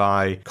affected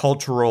by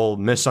cultural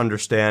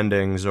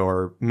misunderstandings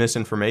or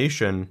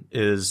misinformation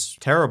is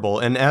terrible.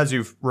 And as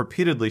you've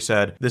repeatedly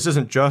said, this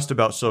isn't just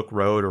about Silk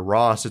Road or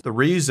Ross. The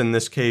reason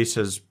this case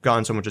has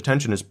gotten so much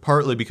attention is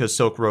partly because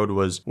Silk Road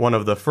was one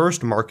of the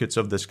first markets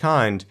of this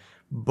kind,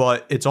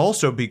 but it's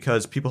also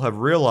because people have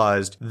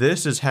realized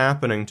this is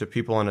happening to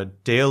people on a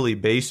daily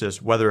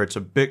basis, whether it's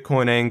a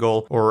Bitcoin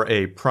angle or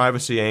a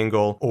privacy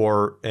angle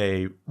or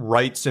a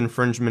rights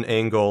infringement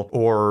angle,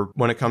 or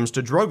when it comes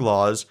to drug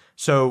laws.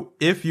 So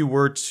if you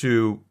were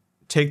to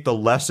take the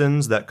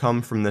lessons that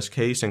come from this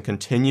case and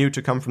continue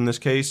to come from this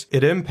case,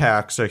 it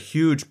impacts a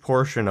huge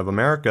portion of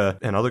America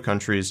and other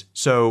countries.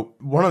 So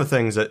one of the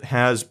things that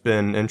has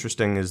been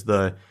interesting is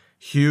the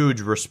huge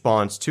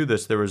response to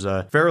this. There was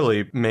a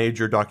fairly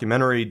major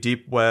documentary,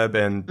 Deep Web,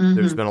 and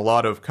there's been a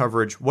lot of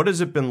coverage. What has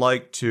it been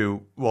like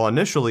to,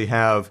 initially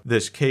have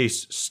this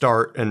case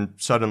start and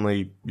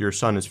suddenly your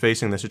son is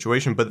facing the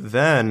situation, but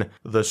then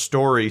the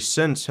story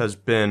since has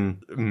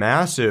been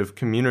massive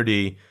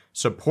community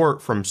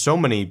support from so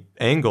many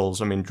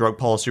angles. I mean, drug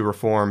policy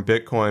reform,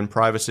 Bitcoin,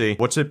 privacy.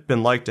 What's it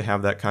been like to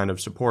have that kind of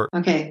support?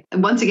 Okay.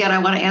 And once again, I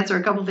want to answer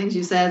a couple of things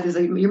you said, because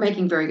you're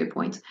making very good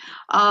points.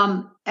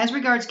 As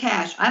regards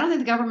cash, I don't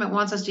think the government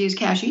wants us to use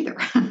cash either.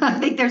 I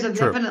think there's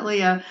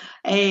definitely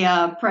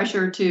a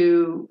pressure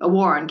to a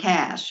war on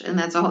cash, and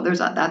that's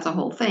a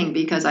whole thing,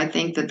 because I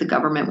think that the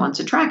government wants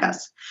to track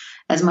us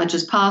as much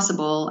as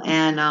possible,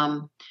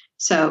 and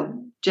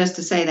so just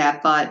to say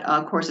that. But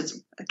of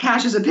course,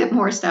 cash is a bit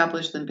more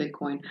established than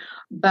Bitcoin.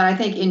 But I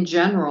think in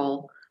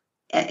general,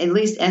 at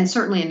least, and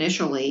certainly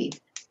initially,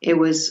 it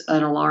was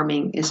an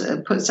alarming,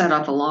 set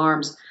off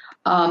alarms.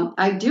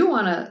 I do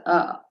want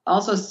to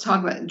also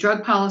talk about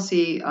Drug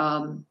Policy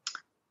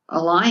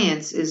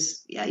Alliance.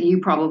 You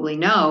probably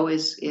know,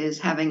 is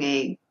having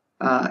a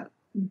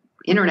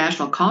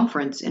international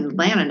conference in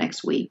Atlanta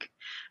next week,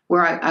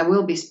 where I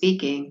will be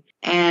speaking.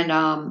 and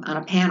on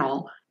a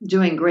panel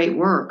doing great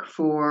work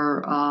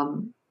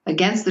for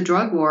against the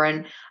drug war.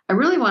 And I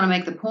really want to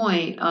make the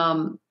point,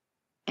 and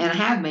I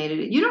have made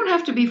it. You don't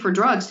have to be for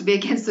drugs to be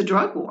against the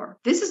drug war.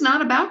 This is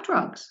not about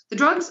drugs. The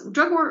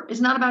drug war is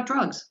not about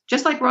drugs.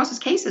 Just like Ross's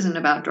case isn't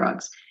about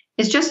drugs.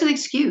 It's just an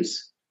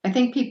excuse. I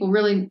think people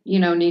really,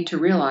 need to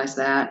realize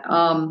that.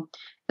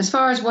 As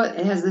far as what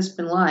has this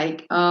been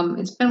like,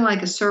 it's been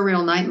like a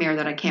surreal nightmare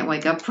that I can't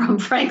wake up from,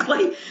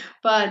 frankly.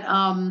 But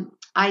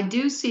I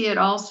do see it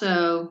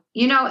also,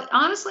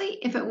 honestly,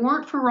 if it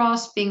weren't for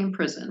Ross being in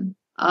prison,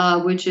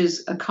 which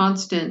is a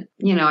constant,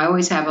 I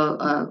always have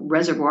a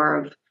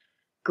reservoir of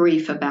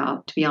grief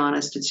about, to be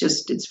honest.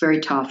 It's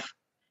very tough,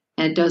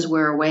 and it does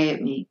wear away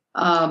at me.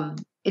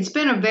 It's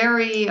been a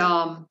very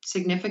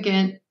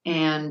significant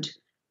and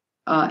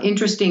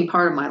interesting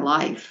part of my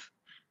life.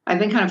 I've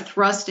been kind of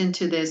thrust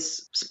into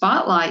this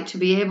spotlight to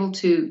be able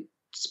to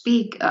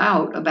speak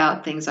out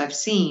about things I've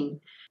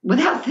seen.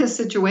 Without this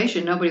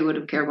situation, nobody would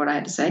have cared what I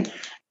had to say.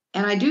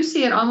 And I do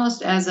see it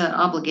almost as an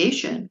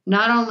obligation,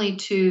 not only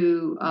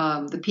to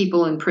the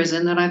people in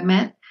prison that I've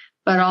met,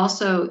 but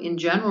also in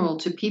general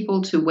to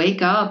people to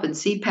wake up and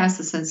see past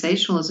the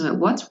sensationalism at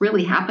what's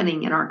really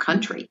happening in our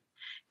country.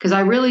 Because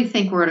I really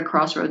think we're at a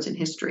crossroads in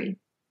history,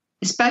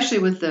 especially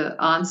with the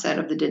onset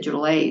of the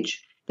digital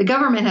age. The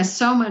government has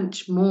so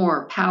much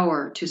more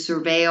power to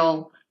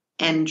surveil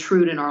and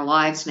intrude in our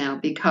lives now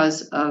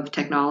because of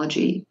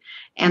technology.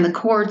 And the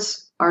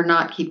courts are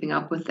not keeping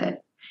up with it.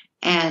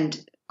 And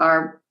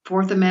our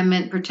Fourth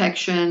Amendment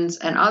protections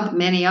and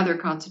many other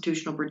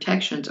constitutional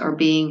protections are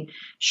being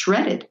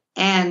shredded.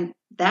 And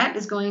that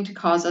is going to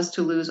cause us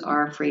to lose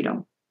our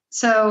freedom.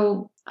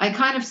 So I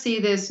kind of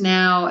see this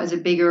now as a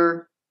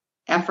bigger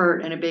effort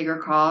and a bigger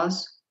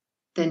cause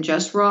than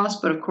just Ross.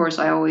 But of course,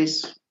 I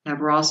always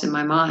have Ross in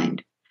my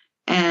mind.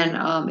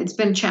 And it's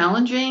been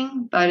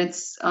challenging, but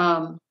it's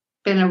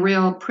been a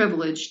real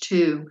privilege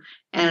too,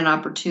 and an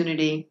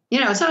opportunity.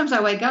 Sometimes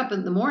I wake up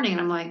in the morning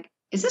and I'm like,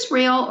 is this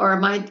real? Or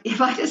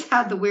if I just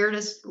had the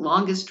weirdest,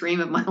 longest dream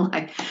of my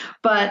life?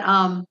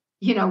 But,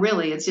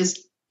 really, it's just,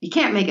 you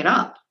can't make it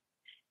up.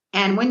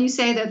 And when you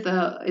say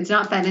that it's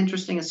not that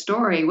interesting a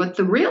story, what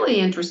the really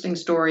interesting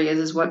story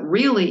is what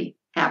really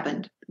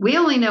happened. We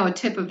only know a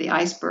tip of the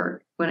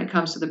iceberg when it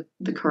comes to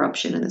the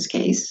corruption in this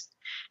case.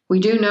 We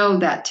do know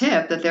that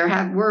tip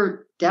that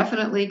were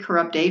definitely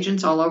corrupt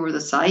agents all over the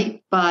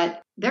site,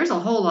 but there's a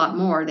whole lot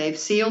more. They've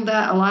sealed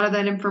a lot of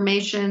that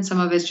information. Some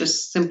of it's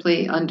just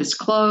simply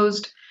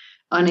undisclosed,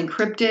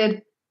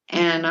 unencrypted,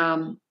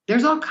 and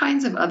there's all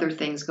kinds of other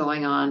things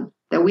going on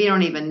that we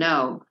don't even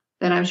know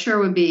that I'm sure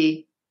would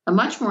be a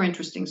much more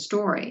interesting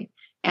story,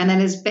 and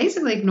that is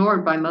basically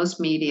ignored by most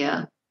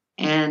media.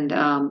 And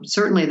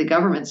certainly the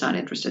government's not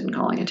interested in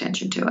calling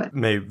attention to it.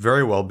 May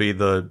very well be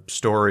the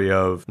story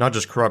of not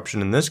just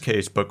corruption in this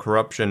case, but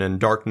corruption in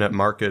darknet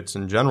markets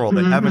in general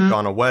that haven't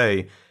gone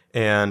away.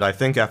 And I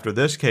think after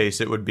this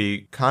case, it would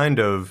be kind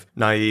of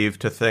naive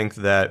to think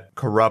that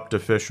corrupt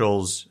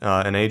officials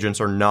and agents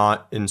are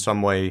not in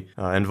some way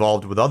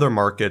involved with other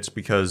markets,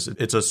 because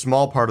it's a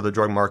small part of the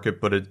drug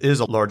market, but it is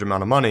a large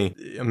amount of money.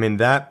 I mean,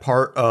 that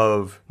part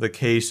of the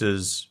case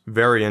is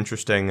very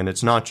interesting, and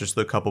it's not just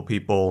the couple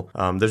people.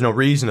 There's no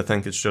reason to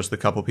think it's just the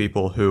couple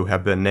people who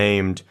have been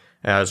named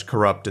as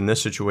corrupt in this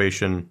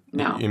situation.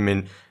 No. I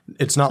mean,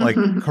 it's not like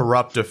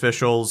corrupt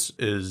officials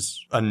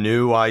is a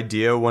new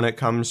idea when it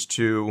comes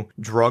to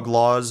drug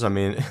laws. I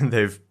mean,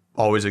 they've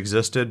always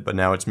existed, but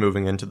now it's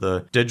moving into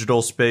the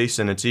digital space,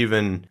 and it's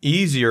even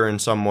easier in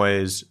some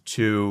ways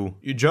to,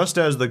 just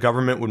as the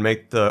government would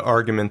make the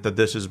argument that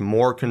this is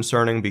more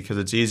concerning because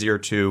it's easier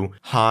to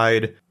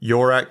hide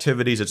your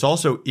activities, it's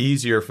also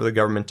easier for the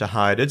government to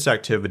hide its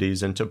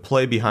activities and to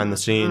play behind the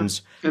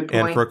scenes,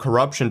 and for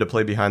corruption to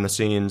play behind the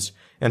scenes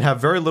and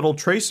have very little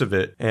trace of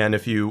it. And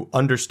if you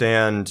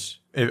understand,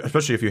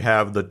 especially if you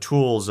have the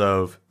tools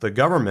of the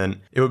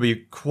government, it would be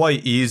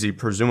quite easy,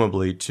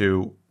 presumably,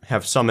 to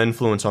have some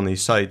influence on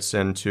these sites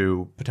and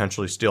to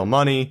potentially steal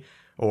money,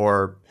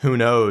 or who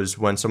knows,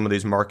 when some of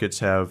these markets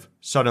have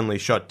suddenly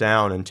shut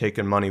down and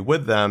taken money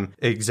with them,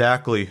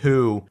 exactly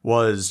who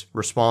was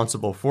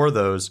responsible for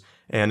those.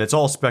 And it's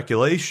all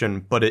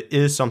speculation, but it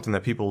is something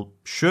that people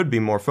should be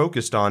more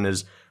focused on,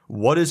 is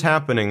what is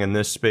happening in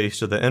this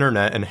space of the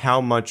internet and how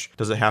much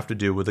does it have to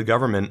do with the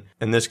government?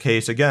 And this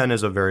case, again,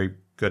 is a very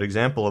good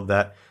example of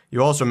that.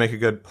 You also make a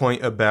good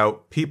point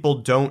about people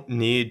don't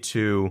need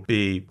to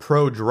be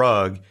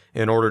pro-drug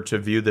in order to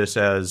view this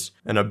as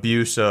an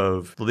abuse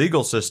of the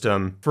legal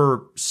system.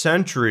 For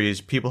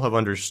centuries, people have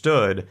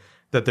understood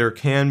that there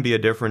can be a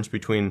difference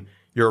between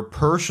your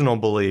personal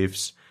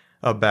beliefs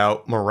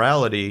about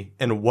morality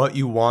and what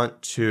you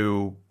want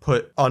to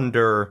put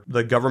under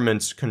the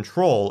government's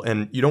control.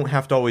 And you don't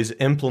have to always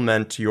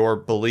implement your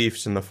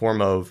beliefs in the form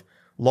of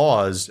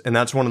laws. And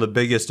that's one of the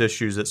biggest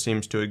issues that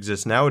seems to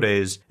exist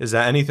nowadays, is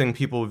that anything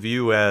people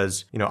view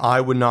as, I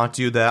would not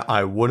do that,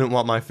 I wouldn't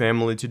want my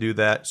family to do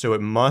that, so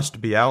it must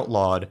be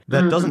outlawed.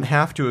 That doesn't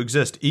have to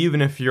exist,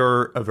 even if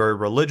you're a very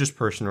religious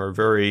person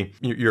or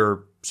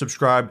you're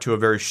subscribed to a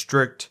very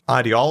strict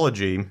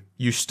ideology.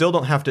 you still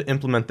don't have to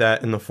implement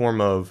that in the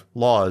form of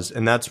laws.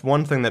 And that's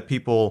one thing that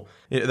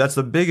that's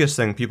the biggest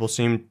thing people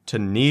seem to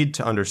need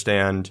to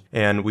understand,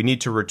 and we need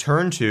to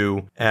return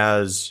to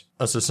as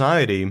a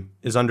society,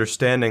 is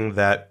understanding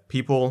that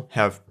people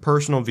have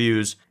personal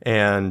views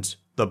and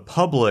the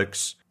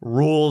public's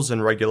rules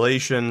and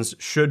regulations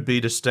should be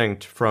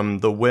distinct from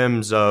the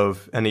whims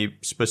of any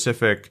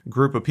specific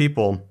group of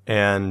people.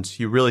 And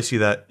you really see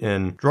that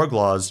in drug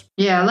laws.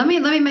 Yeah, let me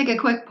make a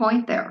quick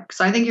point there,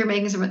 because I think you're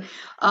making some.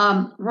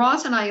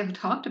 Ross and I have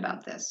talked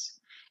about this,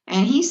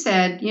 and he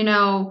said,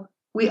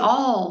 we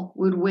all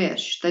would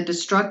wish that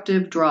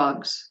destructive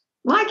drugs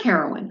like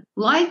heroin,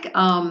 like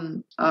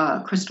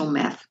crystal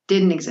meth,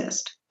 didn't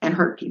exist and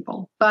hurt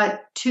people.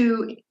 But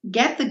to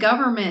get the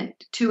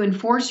government to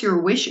enforce your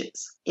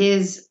wishes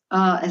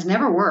has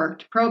never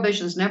worked.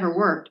 Prohibition's never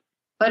worked.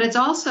 But it's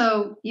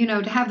also,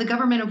 to have the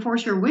government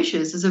enforce your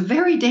wishes is a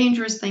very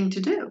dangerous thing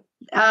to do.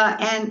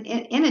 And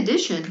in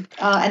addition,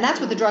 and that's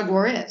what the drug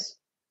war is.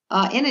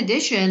 In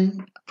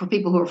addition, for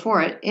people who are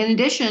for it,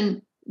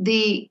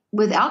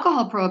 with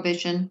alcohol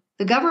prohibition,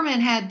 the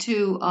government had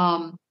to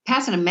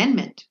pass an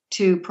amendment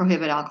to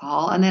prohibit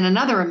alcohol, and then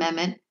another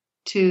amendment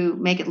to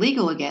make it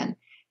legal again.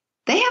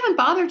 They haven't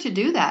bothered to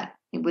do that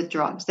with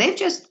drugs. They've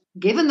just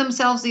given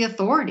themselves the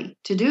authority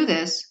to do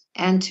this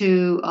and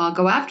to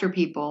go after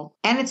people.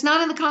 And it's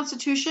not in the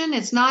Constitution.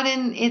 It's not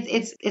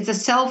it's a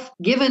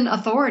self-given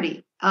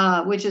authority,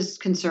 which is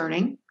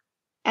concerning.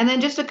 And then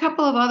just a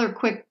couple of other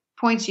quick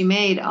points you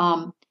made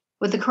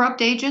with the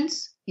corrupt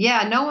agents.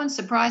 Yeah, no one's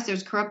surprised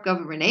there's corrupt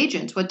government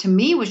agents. What to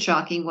me was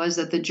shocking was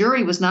that the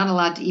jury was not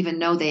allowed to even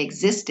know they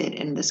existed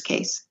in this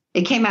case.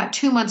 It came out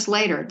 2 months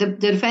later. The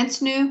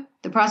defense knew,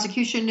 the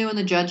prosecution knew, and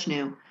the judge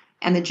knew.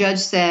 And the judge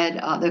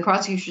said, the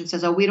prosecution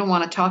says, we don't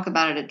want to talk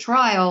about it at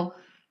trial.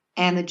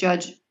 And the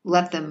judge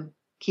let them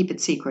keep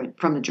it secret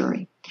from the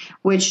jury,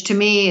 which to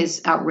me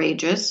is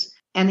outrageous.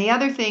 And the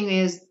other thing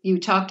is, you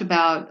talked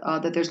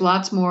about that there's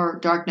lots more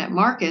darknet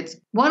markets.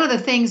 One of the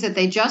things that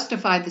they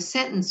justified the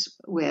sentence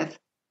with,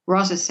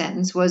 Ross's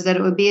sentence, was that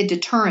it would be a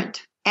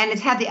deterrent. And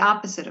it's had the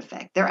opposite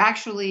effect. There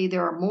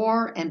are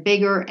more and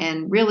bigger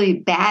and really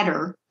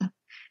badder,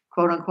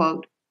 quote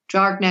unquote,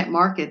 darknet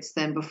markets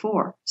than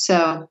before.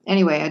 So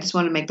anyway, I just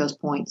want to make those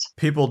points.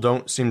 People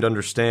don't seem to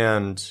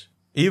understand,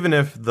 even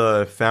if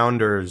the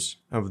founders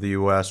of the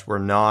U.S. were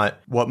not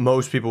what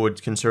most people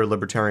would consider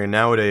libertarian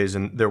nowadays,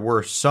 and there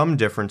were some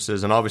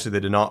differences, and obviously they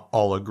did not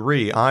all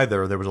agree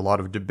either. There was a lot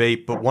of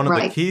debate, but one of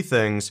the key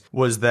things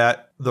was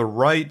that the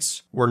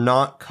rights were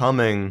not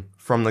coming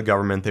from the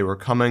government. They were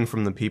coming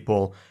from the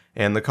people,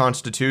 and the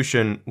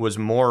Constitution was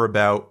more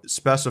about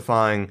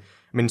specifying,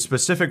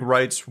 specific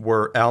rights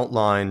were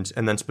outlined,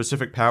 and then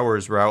specific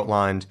powers were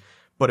outlined,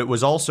 but it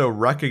was also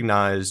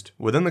recognized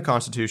within the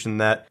Constitution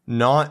that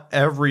not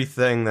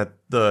everything that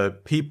the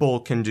people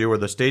can do or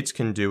the states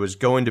can do is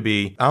going to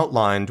be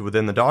outlined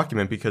within the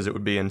document, because it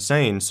would be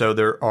insane. So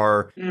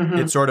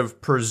it's sort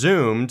of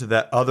presumed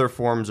that other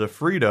forms of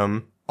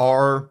freedom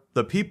are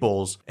the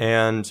people's,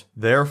 and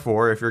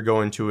therefore, if you're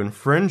going to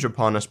infringe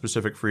upon a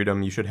specific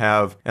freedom, you should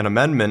have an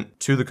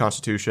amendment to the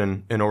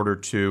Constitution in order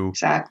to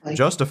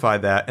justify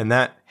that, and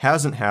that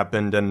hasn't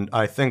happened. And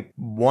I think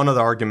one of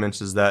the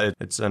arguments is that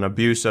it's an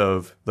abuse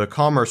of the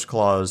Commerce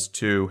Clause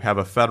to have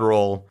a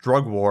federal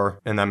drug war,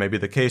 and that may be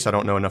the case. I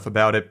don't know enough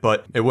about it,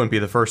 but it wouldn't be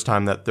the first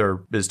time that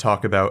there is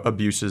talk about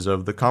abuses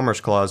of the Commerce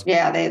Clause.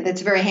 Yeah,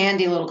 that's a very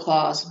handy little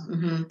clause.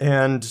 Mm-hmm.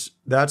 And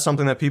that's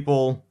something that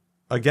people,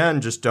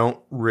 again, just don't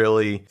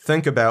really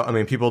think about.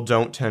 People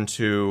don't tend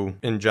to,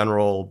 in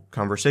general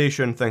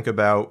conversation, think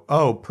about,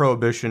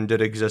 prohibition did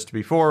exist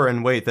before,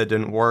 and wait, that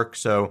didn't work,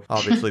 so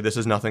obviously this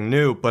is nothing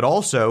new. But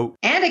also...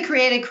 And it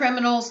created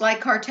criminals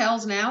like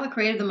cartels now. It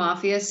created the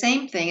mafia.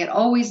 Same thing. It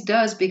always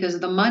does, because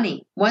of the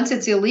money. Once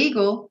it's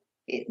illegal,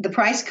 the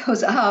price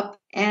goes up,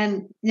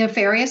 and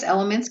nefarious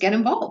elements get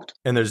involved.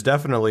 And there's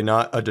definitely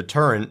not a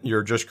deterrent.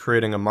 You're just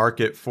creating a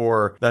market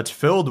that's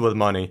filled with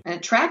money. An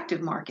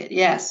attractive market.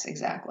 Yes,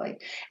 exactly.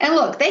 And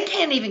look, they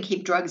can't even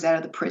keep drugs out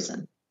of the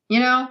prison,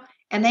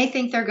 and they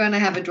think they're going to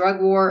have a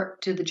drug war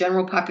to the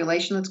general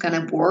population that's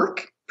going to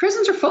work.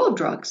 Prisons are full of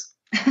drugs.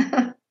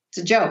 It's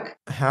a joke.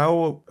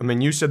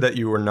 You said that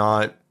you were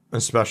not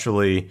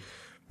especially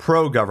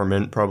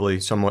pro-government, probably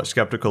somewhat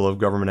skeptical of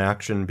government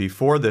action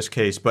before this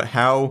case, but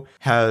how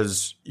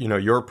has,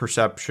 your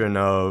perception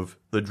of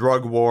the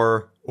drug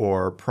war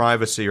or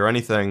privacy or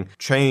anything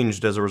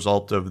changed as a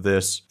result of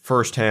this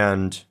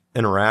firsthand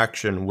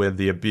interaction with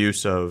the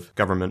abuse of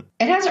government?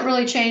 It hasn't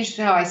really changed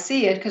how I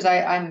see it, because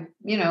I'd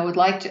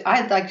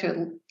like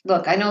to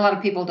look, I know a lot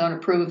of people don't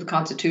approve of the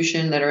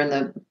Constitution that are in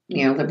the,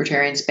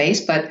 libertarian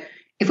space, but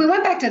if we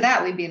went back to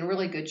that, we'd be in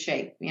really good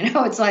shape.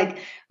 It's like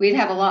we'd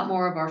have a lot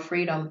more of our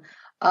freedom.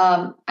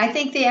 I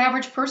think the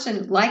average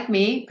person like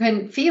me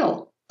can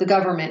feel the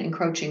government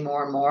encroaching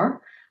more and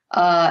more.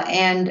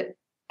 And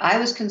I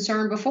was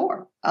concerned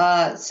before.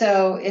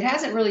 So it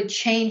hasn't really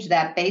changed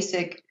that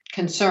basic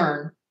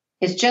concern.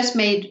 It's just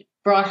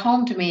brought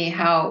home to me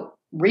how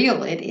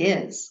real it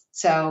is.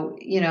 So,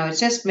 it's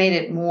just made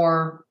it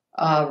more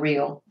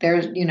real.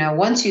 There's,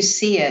 once you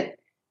see it,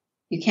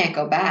 you can't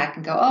go back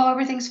and go, oh,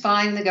 everything's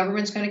fine. The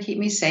government's going to keep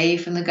me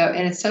safe, and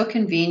and it's so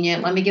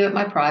convenient. Let me give it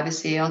my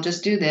privacy. I'll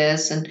just do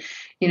this, and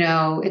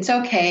it's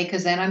okay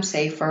because then I'm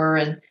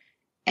safer,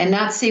 and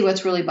not see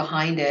what's really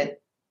behind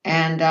it.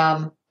 And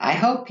I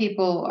hope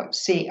people are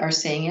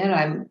seeing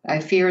it. I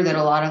fear that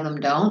a lot of them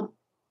don't,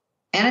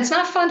 and it's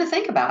not fun to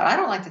think about. I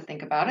don't like to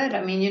think about it.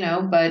 I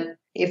mean, but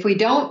if we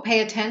don't pay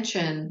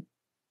attention,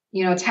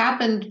 it's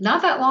happened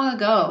not that long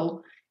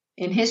ago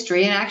in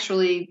history, and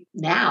actually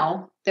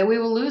now, that we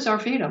will lose our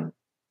freedom.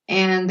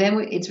 And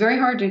then it's very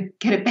hard to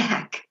get it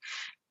back.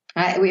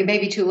 It may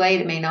be too late.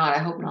 It may not. I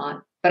hope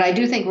not. But I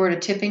do think we're at a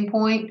tipping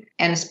point,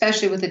 and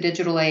especially with the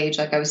digital age,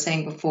 like I was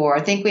saying before,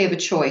 I think we have a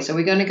choice. Are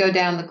we going to go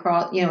down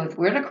if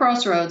we're at a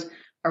crossroads,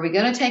 are we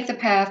going to take the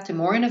path to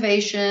more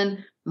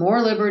innovation, more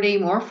liberty,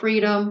 more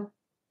freedom,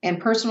 and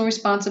personal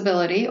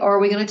responsibility, or are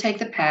we going to take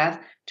the path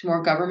to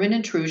more government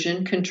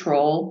intrusion,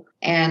 control,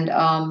 and,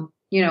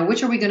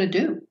 which are we going to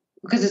do?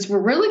 Because we're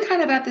really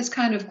kind of at this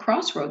kind of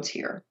crossroads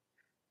here.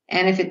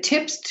 And if it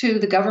tips to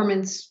the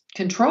government's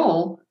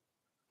control,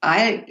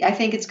 I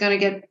think it's going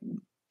to get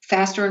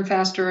faster and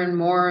faster and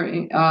more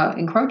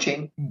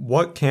encroaching.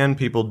 What can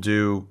people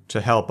do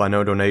to help? I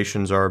know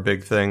donations are a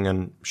big thing,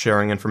 and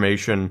sharing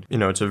information.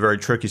 It's a very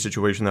tricky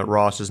situation that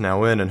Ross is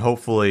now in, and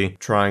hopefully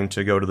trying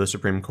to go to the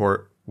Supreme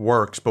Court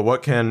works. But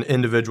what can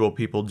individual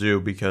people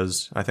do?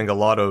 Because I think a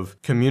lot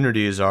of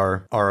communities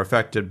are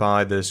affected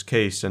by this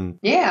case. And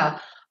yeah.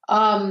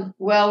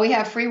 Well, we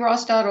have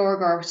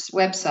freeross.org, our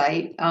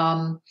website.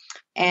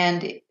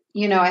 And,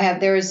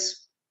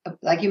 there's,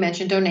 like you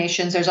mentioned,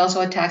 donations. There's also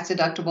a tax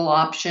deductible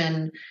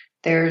option.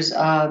 There's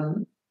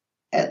an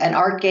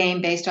art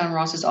game based on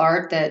Ross's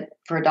art that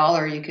for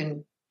 $1, you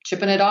can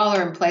chip in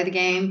 $1 and play the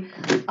game.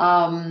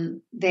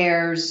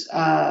 There's,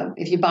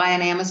 if you buy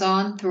on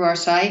Amazon through our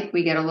site,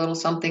 we get a little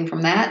something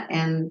from that,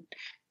 and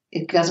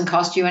it doesn't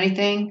cost you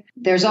anything.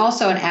 There's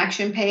also an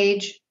action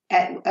page.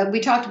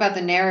 We talked about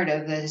the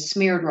narrative that has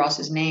smeared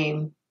Ross's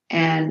name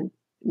and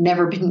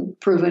never been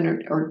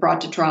proven or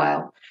brought to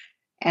trial,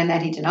 and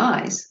that he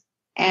denies.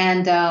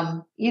 And,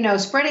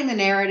 spreading the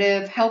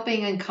narrative,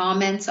 helping in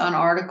comments on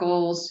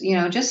articles,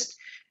 just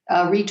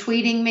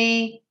retweeting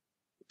me,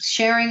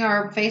 sharing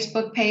our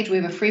Facebook page. We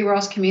have a Free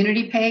Ross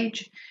community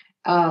page,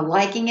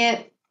 liking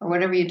it or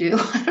whatever you do.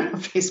 I don't know,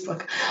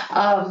 Facebook,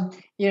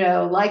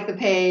 like the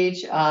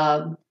page.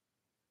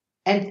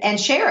 And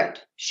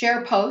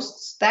share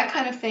posts, that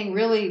kind of thing.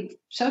 Really,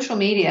 social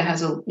media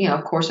has of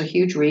course, a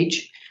huge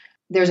reach.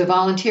 There's a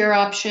volunteer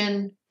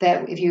option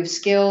that if you have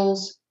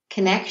skills,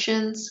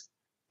 connections.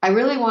 I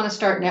really want to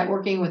start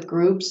networking with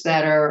groups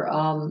that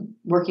are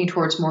working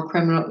towards more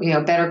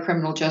better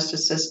criminal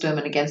justice system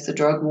and against the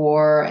drug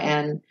war,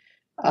 and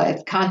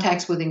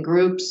contacts within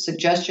groups,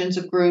 suggestions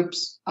of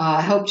groups.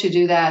 I hope to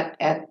do that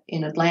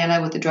in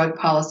Atlanta with the Drug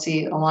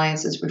Policy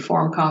Alliance's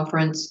Reform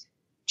Conference.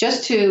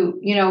 Just to,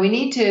 we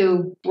need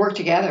to work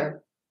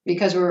together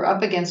because we're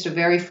up against a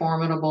very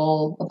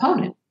formidable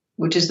opponent,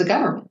 which is the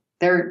government.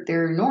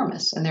 They're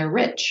enormous and they're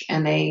rich,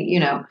 and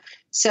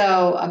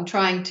so I'm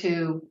trying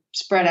to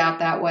spread out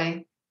that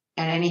way,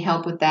 and any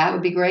help with that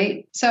would be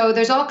great. So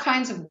there's all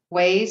kinds of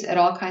ways at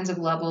all kinds of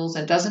levels.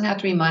 It doesn't have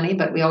to be money,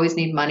 but we always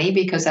need money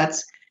because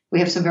we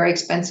have some very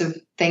expensive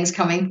things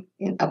coming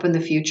up in the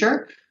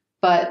future.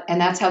 And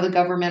that's how the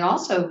government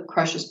also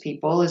crushes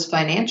people, is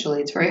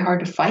financially. It's very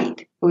hard to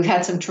fight. We've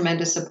had some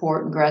tremendous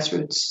support and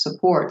grassroots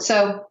support.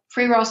 So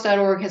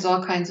freeross.org has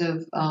all kinds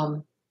of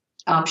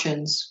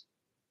options.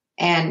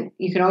 And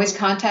you can always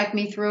contact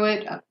me through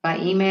it by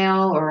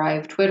email, or I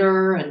have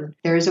Twitter, and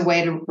there is a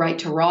way to write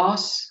to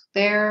Ross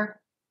there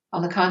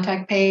on the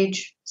contact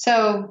page.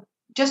 So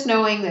just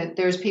knowing that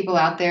there's people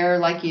out there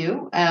like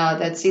you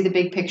that see the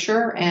big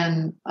picture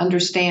and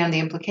understand the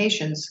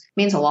implications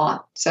means a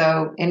lot.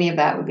 So any of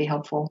that would be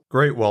helpful.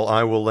 Great. Well,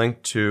 I will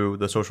link to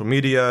the social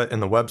media and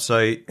the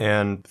website.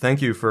 And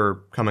thank you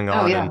for coming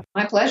on. Oh, yeah.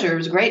 My pleasure. It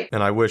was great.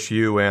 And I wish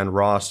you and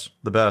Ross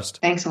the best.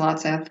 Thanks a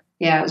lot, Seth.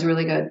 Yeah, it was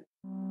really good.